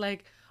was just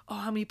like, oh,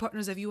 how many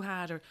partners have you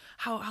had, or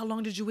how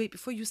long did you wait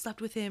before you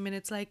slept with him? And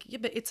it's like, yeah,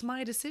 but it's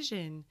my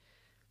decision,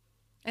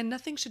 and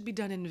nothing should be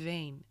done in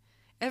vain.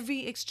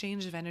 Every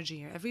exchange of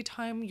energy, or every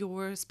time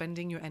you're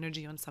spending your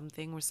energy on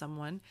something or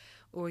someone,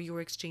 or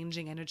you're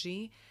exchanging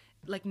energy,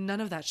 like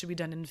none of that should be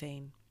done in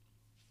vain.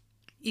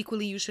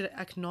 Equally, you should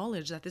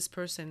acknowledge that this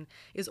person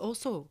is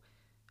also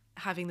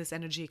having this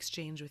energy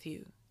exchange with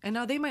you. And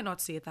now they might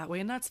not see it that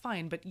way, and that's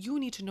fine, but you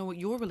need to know what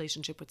your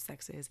relationship with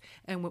sex is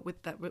and what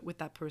with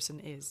that person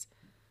is.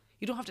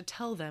 You don't have to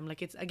tell them.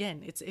 Like, it's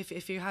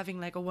if you're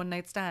having like a one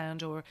night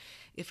stand, or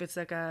if it's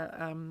like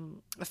a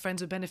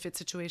friends with benefits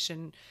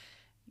situation,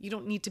 you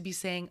don't need to be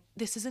saying,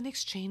 this is an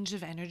exchange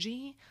of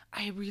energy.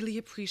 I really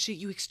appreciate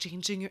you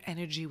exchanging your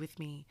energy with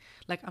me.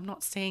 Like, I'm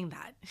not saying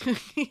that.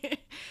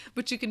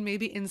 But you can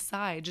maybe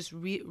inside just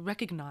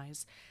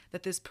recognize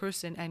that this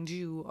person and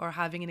you are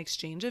having an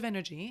exchange of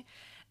energy,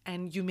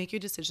 and you make your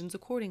decisions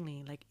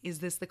accordingly. Like, is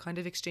this the kind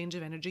of exchange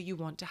of energy you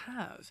want to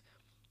have?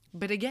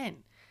 But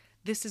again,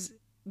 this is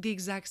the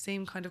exact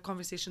same kind of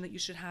conversation that you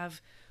should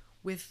have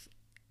with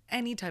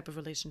any type of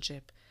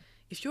relationship.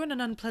 If you're in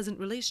an unpleasant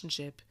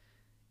relationship,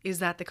 is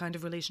that the kind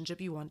of relationship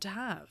you want to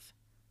have?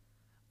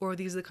 Or are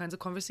these the kinds of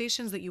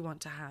conversations that you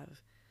want to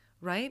have,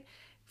 right?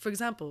 For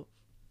example,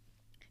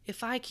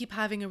 if I keep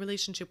having a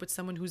relationship with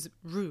someone who's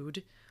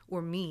rude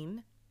or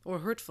mean or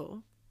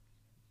hurtful,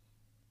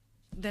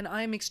 then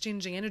I'm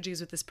exchanging energies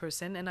with this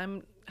person, and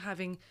I'm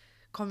having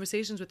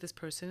conversations with this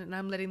person, and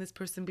I'm letting this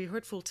person be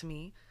hurtful to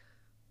me.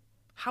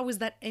 How is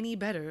that any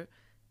better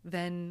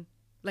than,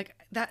 like,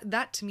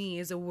 that to me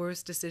is a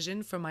worse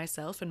decision for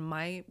myself and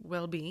my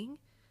well-being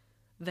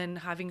than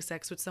having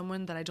sex with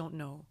someone that I don't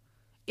know.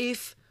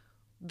 If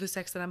the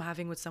sex that I'm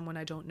having with someone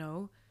I don't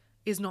know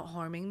is not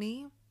harming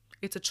me,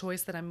 it's a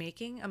choice that I'm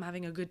making, I'm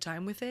having a good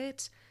time with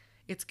it,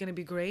 it's going to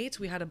be great,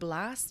 we had a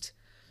blast,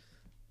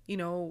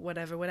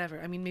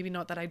 whatever. I mean, maybe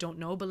not that I don't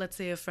know, but let's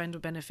say a friend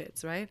with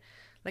benefits, right?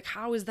 Like,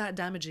 how is that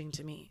damaging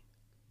to me?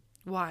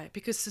 Why?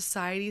 Because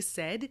society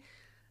said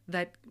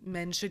that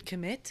men should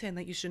commit and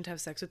that you shouldn't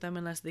have sex with them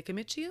unless they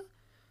commit to you?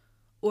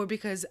 Or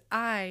because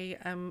I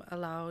am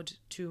allowed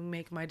to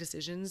make my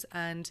decisions,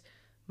 and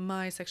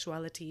my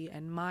sexuality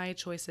and my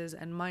choices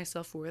and my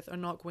self-worth are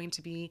not going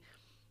to be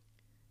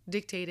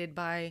dictated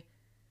by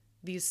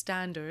these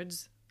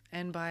standards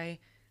and by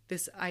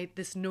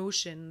this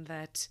notion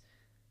that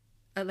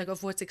like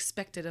of what's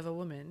expected of a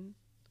woman.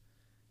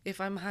 If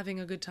I'm having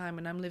a good time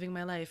and I'm living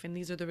my life and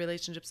these are the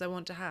relationships I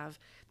want to have,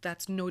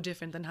 that's no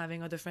different than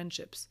having other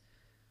friendships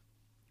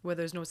where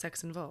there's no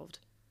sex involved.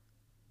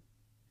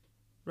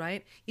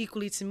 Right?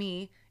 Equally, to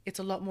me, it's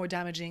a lot more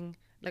damaging.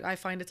 Like, I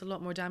find it's a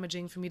lot more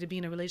damaging for me to be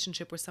in a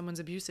relationship where someone's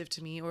abusive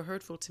to me or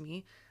hurtful to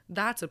me.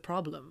 That's a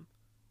problem.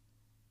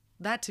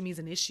 That to me is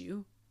an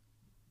issue.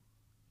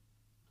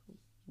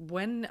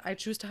 When I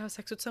choose to have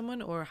sex with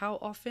someone, or how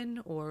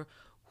often, or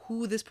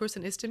who this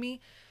person is to me,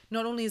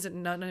 not only is it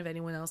none of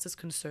anyone else's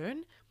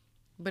concern,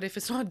 but if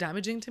it's not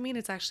damaging to me and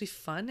it's actually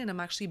fun and I'm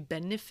actually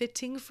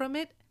benefiting from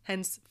it,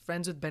 hence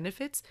friends with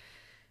benefits,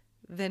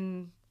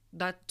 then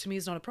that to me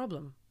is not a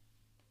problem.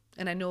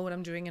 And I know what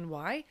I'm doing and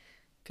why,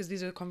 because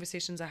these are the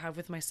conversations I have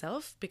with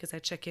myself, because I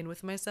check in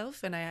with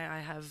myself and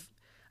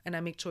I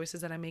make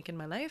choices that I make in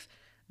my life.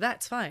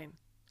 That's fine.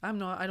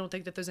 I don't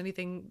think that there's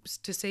anything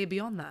to say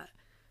beyond that.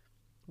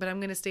 But I'm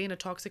going to stay in a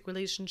toxic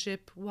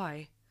relationship.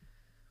 Why?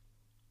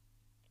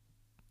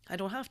 I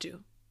don't have to.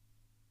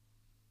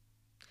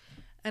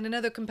 And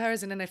another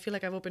comparison, and I feel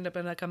like I've opened up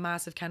a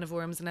massive can of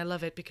worms, and I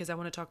love it because I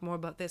want to talk more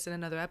about this in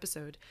another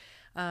episode.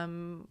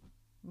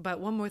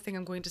 But one more thing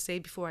I'm going to say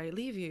before I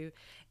leave you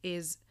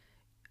is,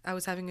 I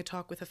was having a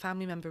talk with a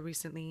family member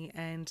recently,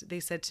 and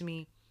they said to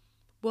me,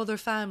 well, they're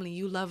family,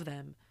 you love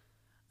them.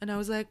 And I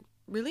was like,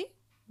 really?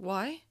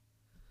 Why?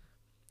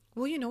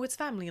 Well, it's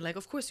family. Like,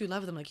 of course you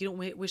love them. Like, you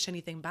don't wish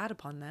anything bad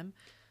upon them.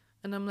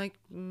 And I'm like,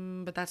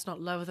 but that's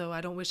not love, though.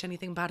 I don't wish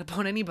anything bad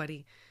upon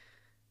anybody.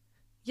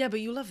 Yeah,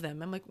 but you love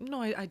them. I'm like,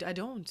 no, I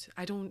don't.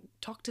 I don't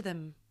talk to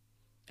them.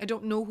 I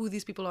don't know who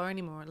these people are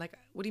anymore. Like,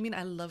 what do you mean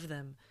I love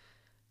them?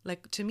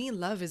 Like, to me,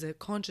 love is a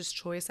conscious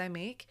choice I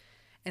make,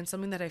 and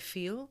something that I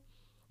feel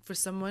for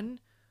someone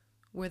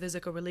where there's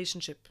like a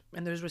relationship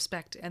and there's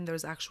respect and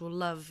there's actual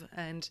love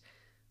and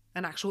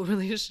an actual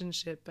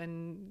relationship,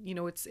 and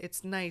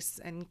it's nice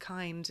and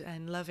kind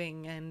and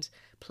loving and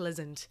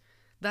pleasant.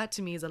 That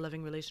to me is a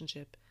loving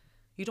relationship.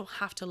 You don't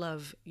have to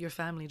love your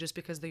family just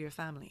because they're your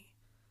family.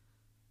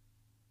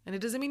 And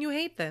it doesn't mean you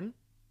hate them,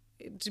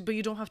 but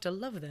you don't have to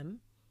love them.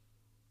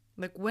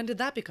 Like, when did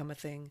that become a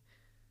thing?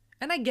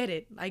 And I get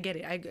it. I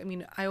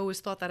mean, I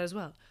always thought that as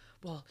well.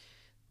 Well,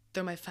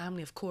 they're my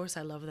family. Of course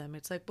I love them.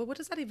 It's like, but what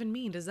does that even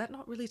mean? Does that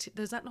not really,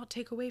 does that not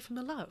take away from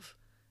the love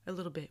a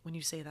little bit when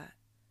you say that?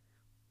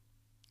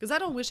 Because I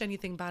don't wish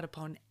anything bad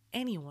upon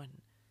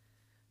anyone.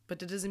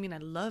 But it doesn't mean I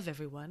love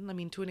everyone. I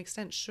mean, to an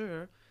extent,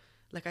 sure.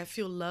 Like, I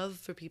feel love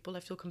for people.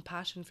 I feel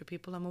compassion for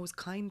people. I'm always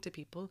kind to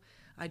people.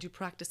 I do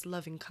practice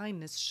loving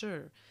kindness,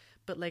 sure.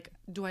 But, like,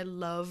 do I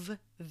love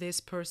this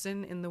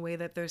person in the way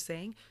that they're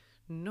saying?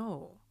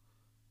 No.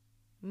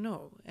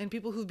 No. And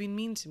people who've been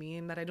mean to me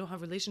and that I don't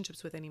have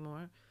relationships with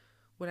anymore,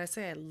 would I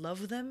say I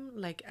love them?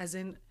 Like, as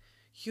in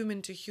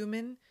human to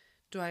human?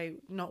 Do I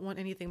not want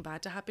anything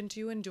bad to happen to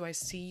you? And do I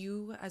see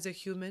you as a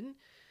human?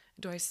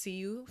 Do I see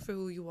you for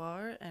who you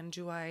are? And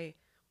do I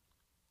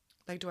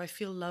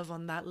feel love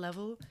on that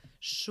level?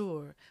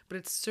 Sure. But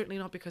it's certainly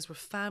not because we're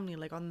family.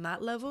 Like, on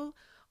that level,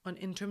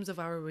 in terms of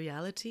our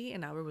reality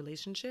and our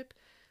relationship,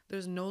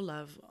 there's no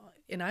love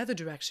in either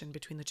direction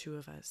between the two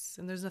of us.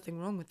 And there's nothing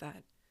wrong with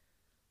that.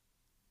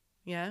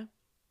 Yeah?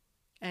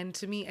 And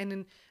to me,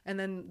 and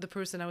then the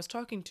person I was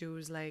talking to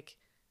was like,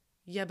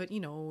 yeah, but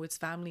it's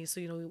family,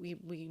 so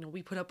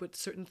we put up with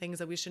certain things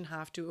that we shouldn't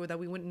have to, or that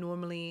we wouldn't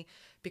normally,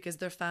 because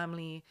they're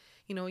family.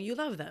 You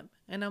love them.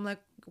 And I'm like,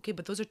 okay,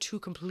 but those are two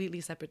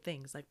completely separate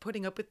things. Like,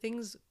 putting up with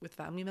things with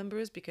family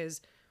members because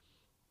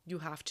you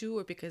have to,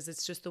 or because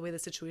it's just the way the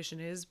situation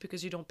is,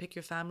 because you don't pick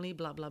your family,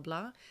 blah blah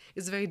blah,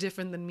 is very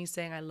different than me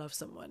saying I love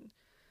someone.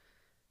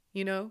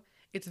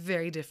 It's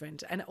very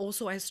different. And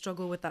also, I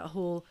struggle with that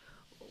whole,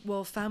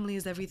 well, family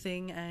is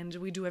everything, and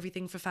we do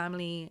everything for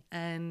family,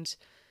 and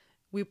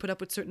we put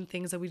up with certain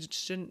things that we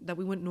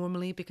wouldn't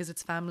normally because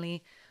it's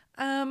family.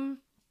 No,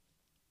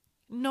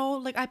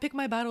 like, I pick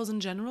my battles in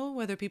general,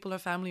 whether people are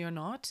family or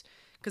not,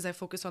 because I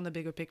focus on the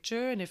bigger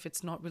picture. And if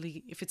it's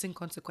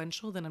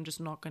inconsequential, then I'm just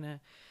not going to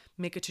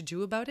make a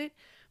to-do about it.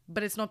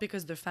 But it's not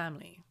because they're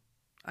family.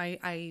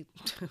 I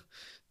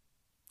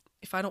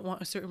if I don't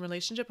want a certain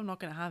relationship, I'm not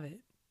going to have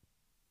it,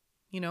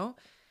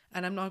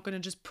 and I'm not going to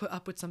just put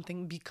up with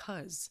something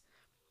because.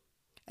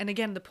 And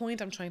again, the point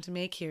I'm trying to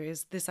make here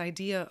is this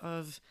idea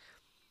of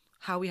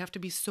how we have to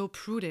be so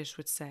prudish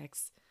with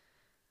sex,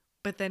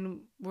 but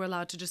then we're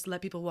allowed to just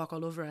let people walk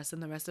all over us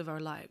in the rest of our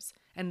lives.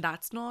 And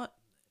that's not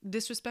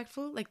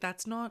disrespectful. Like,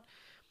 that's not,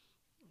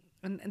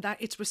 and that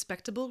it's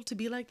respectable to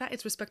be like that.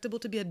 It's respectable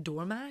to be a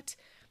doormat,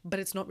 but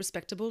it's not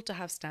respectable to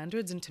have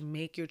standards and to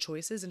make your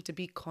choices and to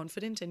be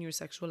confident in your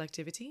sexual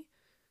activity.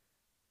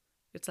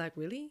 It's like,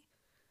 really?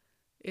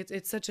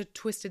 It's such a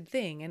twisted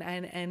thing.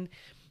 And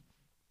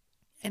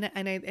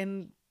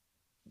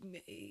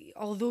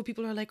although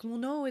people are like, well,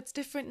 no, it's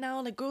different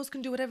now, like, girls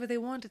can do whatever they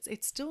want,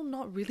 it's still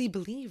not really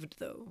believed,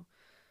 though.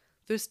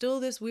 There's still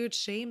this weird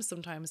shame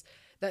sometimes,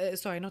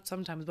 not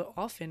sometimes, but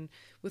often,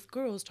 with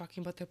girls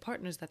talking about their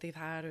partners that they've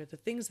had, or the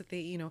things that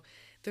they,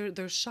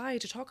 they're shy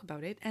to talk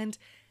about it. And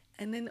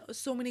then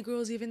so many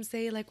girls even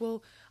say, like,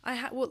 well,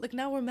 like,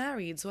 now we're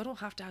married, so I don't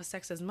have to have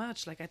sex as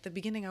much. Like, at the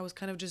beginning, I was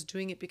kind of just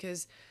doing it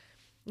because,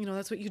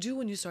 that's what you do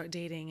when you start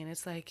dating. And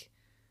it's like,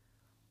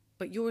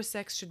 but your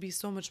sex should be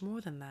so much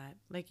more than that.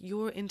 Like,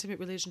 your intimate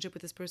relationship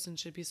with this person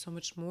should be so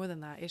much more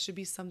than that. It should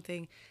be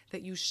something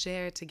that you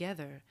share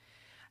together.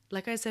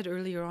 Like I said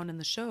earlier on in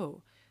the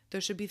show, there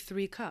should be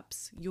 3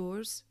 cups: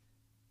 yours,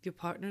 your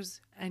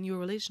partner's, and your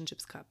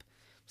relationship's cup.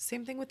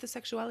 Same thing with the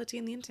sexuality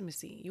and the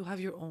intimacy. You have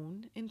your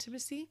own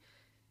intimacy,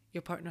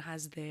 your partner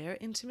has their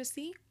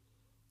intimacy,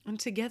 and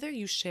together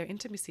you share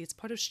intimacy. It's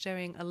part of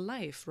sharing a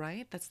life,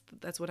 right?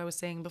 That's what I was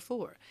saying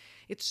before.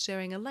 It's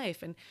sharing a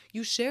life, and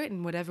you share it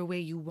in whatever way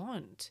you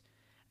want.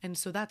 And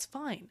so that's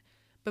fine.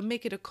 But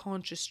make it a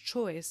conscious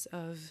choice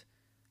of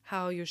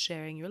how you're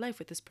sharing your life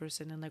with this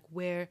person, and like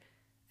where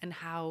and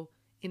how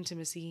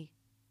intimacy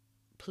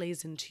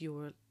plays into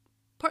your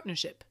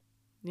partnership.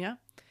 Yeah?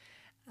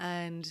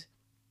 And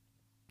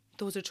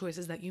those are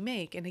choices that you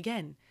make. And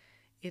again,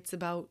 it's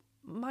about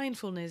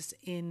mindfulness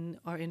in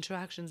our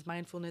interactions,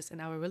 mindfulness in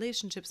our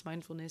relationships,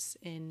 mindfulness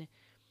in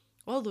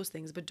all those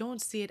things. But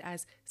don't see it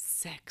as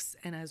sex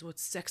and as what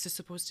sex is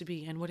supposed to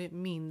be and what it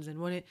means and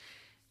what it...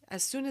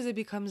 As soon as it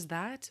becomes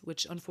that,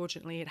 which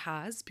unfortunately it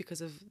has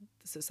because of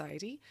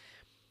society,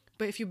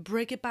 but if you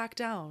break it back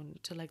down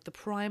to like the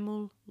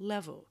primal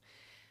level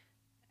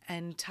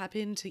and tap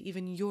into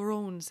even your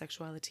own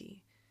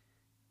sexuality,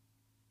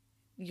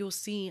 you'll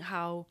see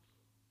how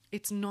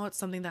it's not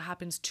something that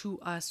happens to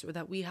us or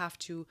that we have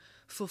to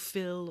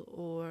fulfill,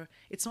 or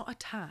it's not a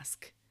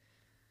task.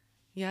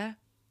 Yeah?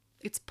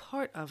 It's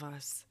part of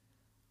us.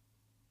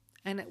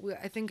 And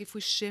I think if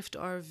we shift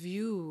our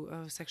view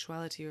of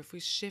sexuality, or if we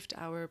shift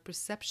our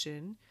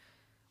perception,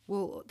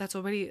 well, that's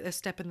already a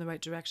step in the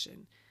right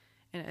direction,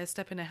 and a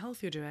step in a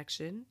healthier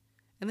direction.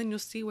 And then you'll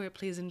see where it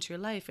plays into your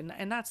life.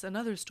 And that's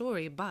another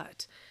story,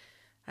 but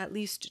at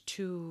least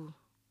to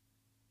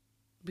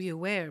be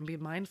aware and be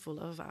mindful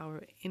of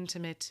our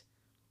intimate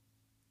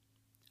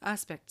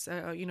aspects,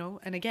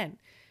 and again,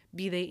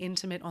 be they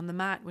intimate on the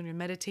mat when you're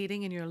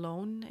meditating and you're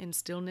alone in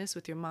stillness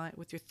with your mind,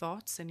 with your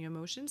thoughts and your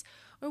emotions,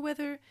 or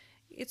whether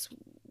it's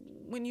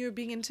when you're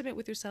being intimate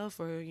with yourself,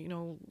 or,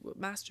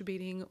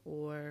 masturbating,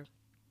 or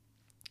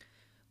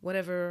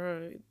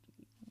whatever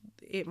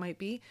it might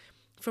be,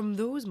 from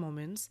those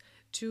moments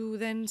to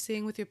then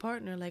saying with your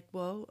partner, like,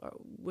 well,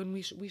 when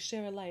we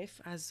share a life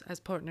as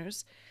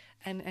partners,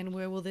 and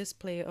where will this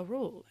play a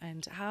role,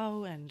 and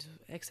how, and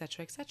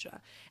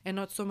etc., and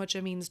not so much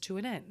a means to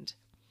an end.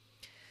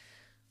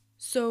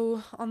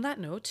 So on that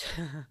note,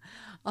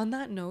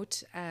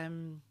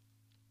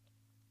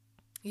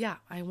 yeah,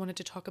 I wanted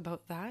to talk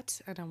about that,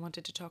 and I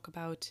wanted to talk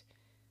about,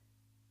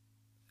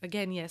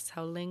 again, yes,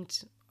 how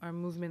linked our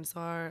movements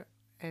are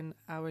and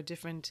our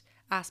different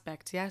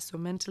aspects, yeah, so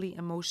mentally,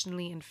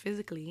 emotionally, and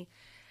physically,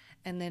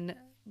 and then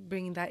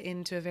bringing that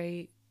into a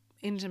very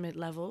intimate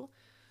level,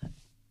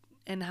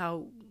 and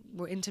how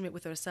we're intimate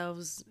with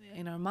ourselves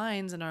in our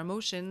minds and our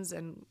emotions,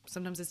 and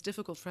sometimes it's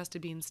difficult for us to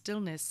be in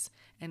stillness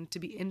and to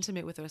be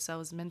intimate with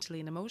ourselves mentally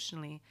and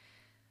emotionally.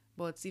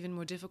 Well, it's even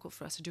more difficult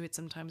for us to do it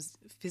sometimes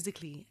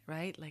physically,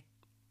 right? Like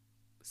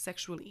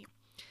sexually.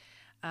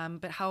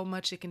 But how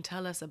much it can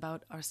tell us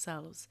about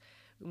ourselves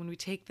when we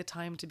take the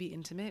time to be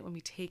intimate, when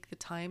we take the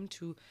time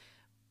to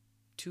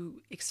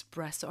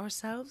express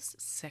ourselves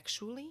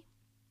sexually,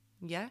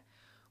 yeah,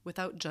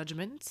 without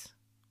judgment,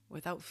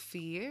 without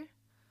fear,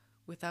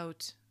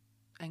 without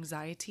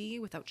anxiety,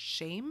 without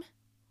shame.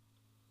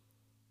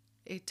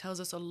 It tells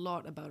us a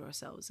lot about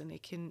ourselves, and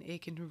it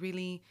can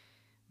really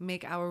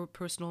make our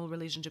personal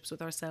relationships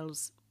with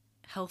ourselves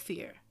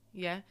healthier,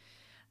 yeah.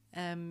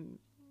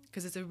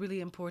 Because it's a really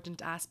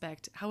important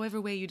aspect, however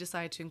way you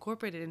decide to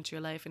incorporate it into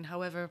your life, and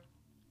however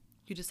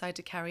you decide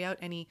to carry out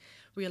any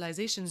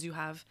realizations you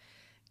have,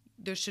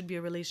 there should be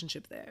a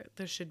relationship there.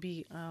 There should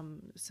be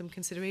some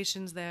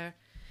considerations there,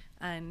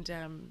 and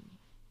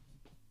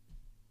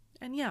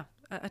yeah,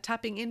 a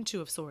tapping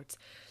into of sorts.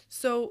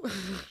 So,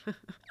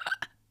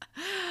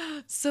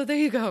 so there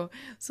you go.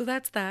 So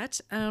that's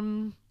that.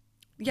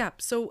 Yeah,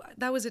 so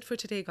that was it for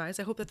today, guys.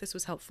 I hope that this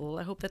was helpful.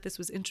 I hope that this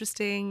was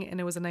interesting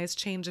and it was a nice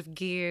change of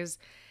gears.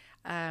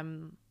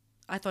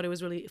 I thought it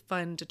was really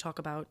fun to talk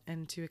about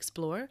and to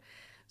explore.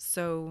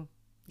 So,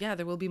 yeah,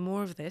 there will be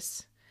more of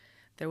this.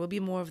 There will be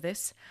more of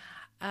this.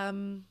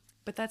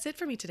 But that's it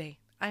for me today.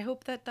 I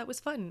hope that that was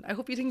fun. I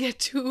hope you didn't get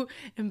too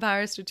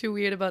embarrassed or too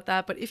weird about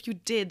that. But if you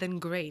did, then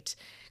great.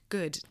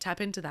 Good.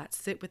 Tap into that.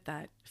 Sit with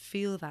that.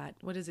 Feel that.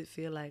 What does it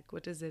feel like?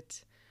 What does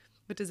it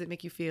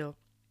make you feel?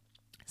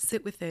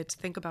 Sit with it.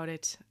 Think about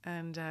it.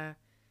 And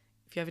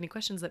if you have any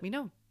questions, let me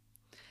know.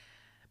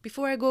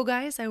 Before I go,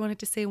 guys, I wanted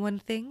to say one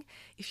thing.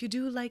 If you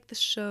do like the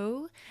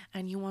show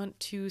and you want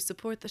to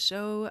support the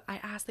show, I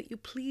ask that you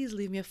please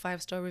leave me a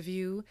 5-star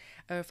review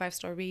or a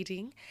 5-star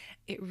rating.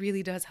 It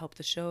really does help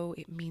the show.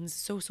 It means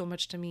so, so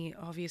much to me,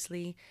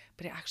 obviously,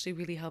 but it actually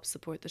really helps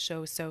support the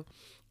show. So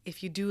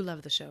if you do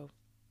love the show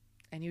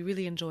and you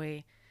really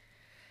enjoy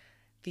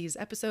these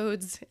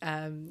episodes,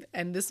 and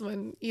this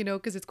one,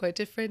 because it's quite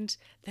different,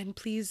 then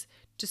please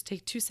just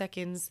take 2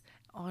 seconds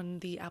on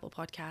the Apple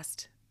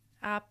Podcast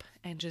app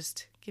and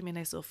just give me a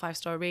nice little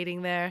 5-star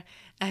rating there,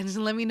 and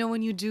let me know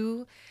when you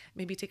do.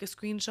 Maybe take a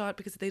screenshot,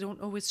 because they don't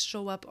always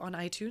show up on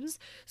iTunes,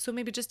 so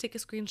maybe just take a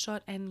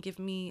screenshot and give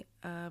me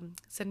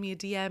send me a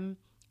DM,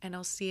 and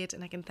I'll see it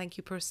and I can thank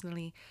you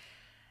personally.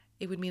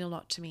 It would mean a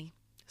lot to me.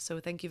 So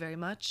thank you very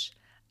much,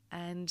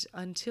 and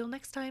until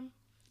next time,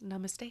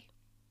 namaste.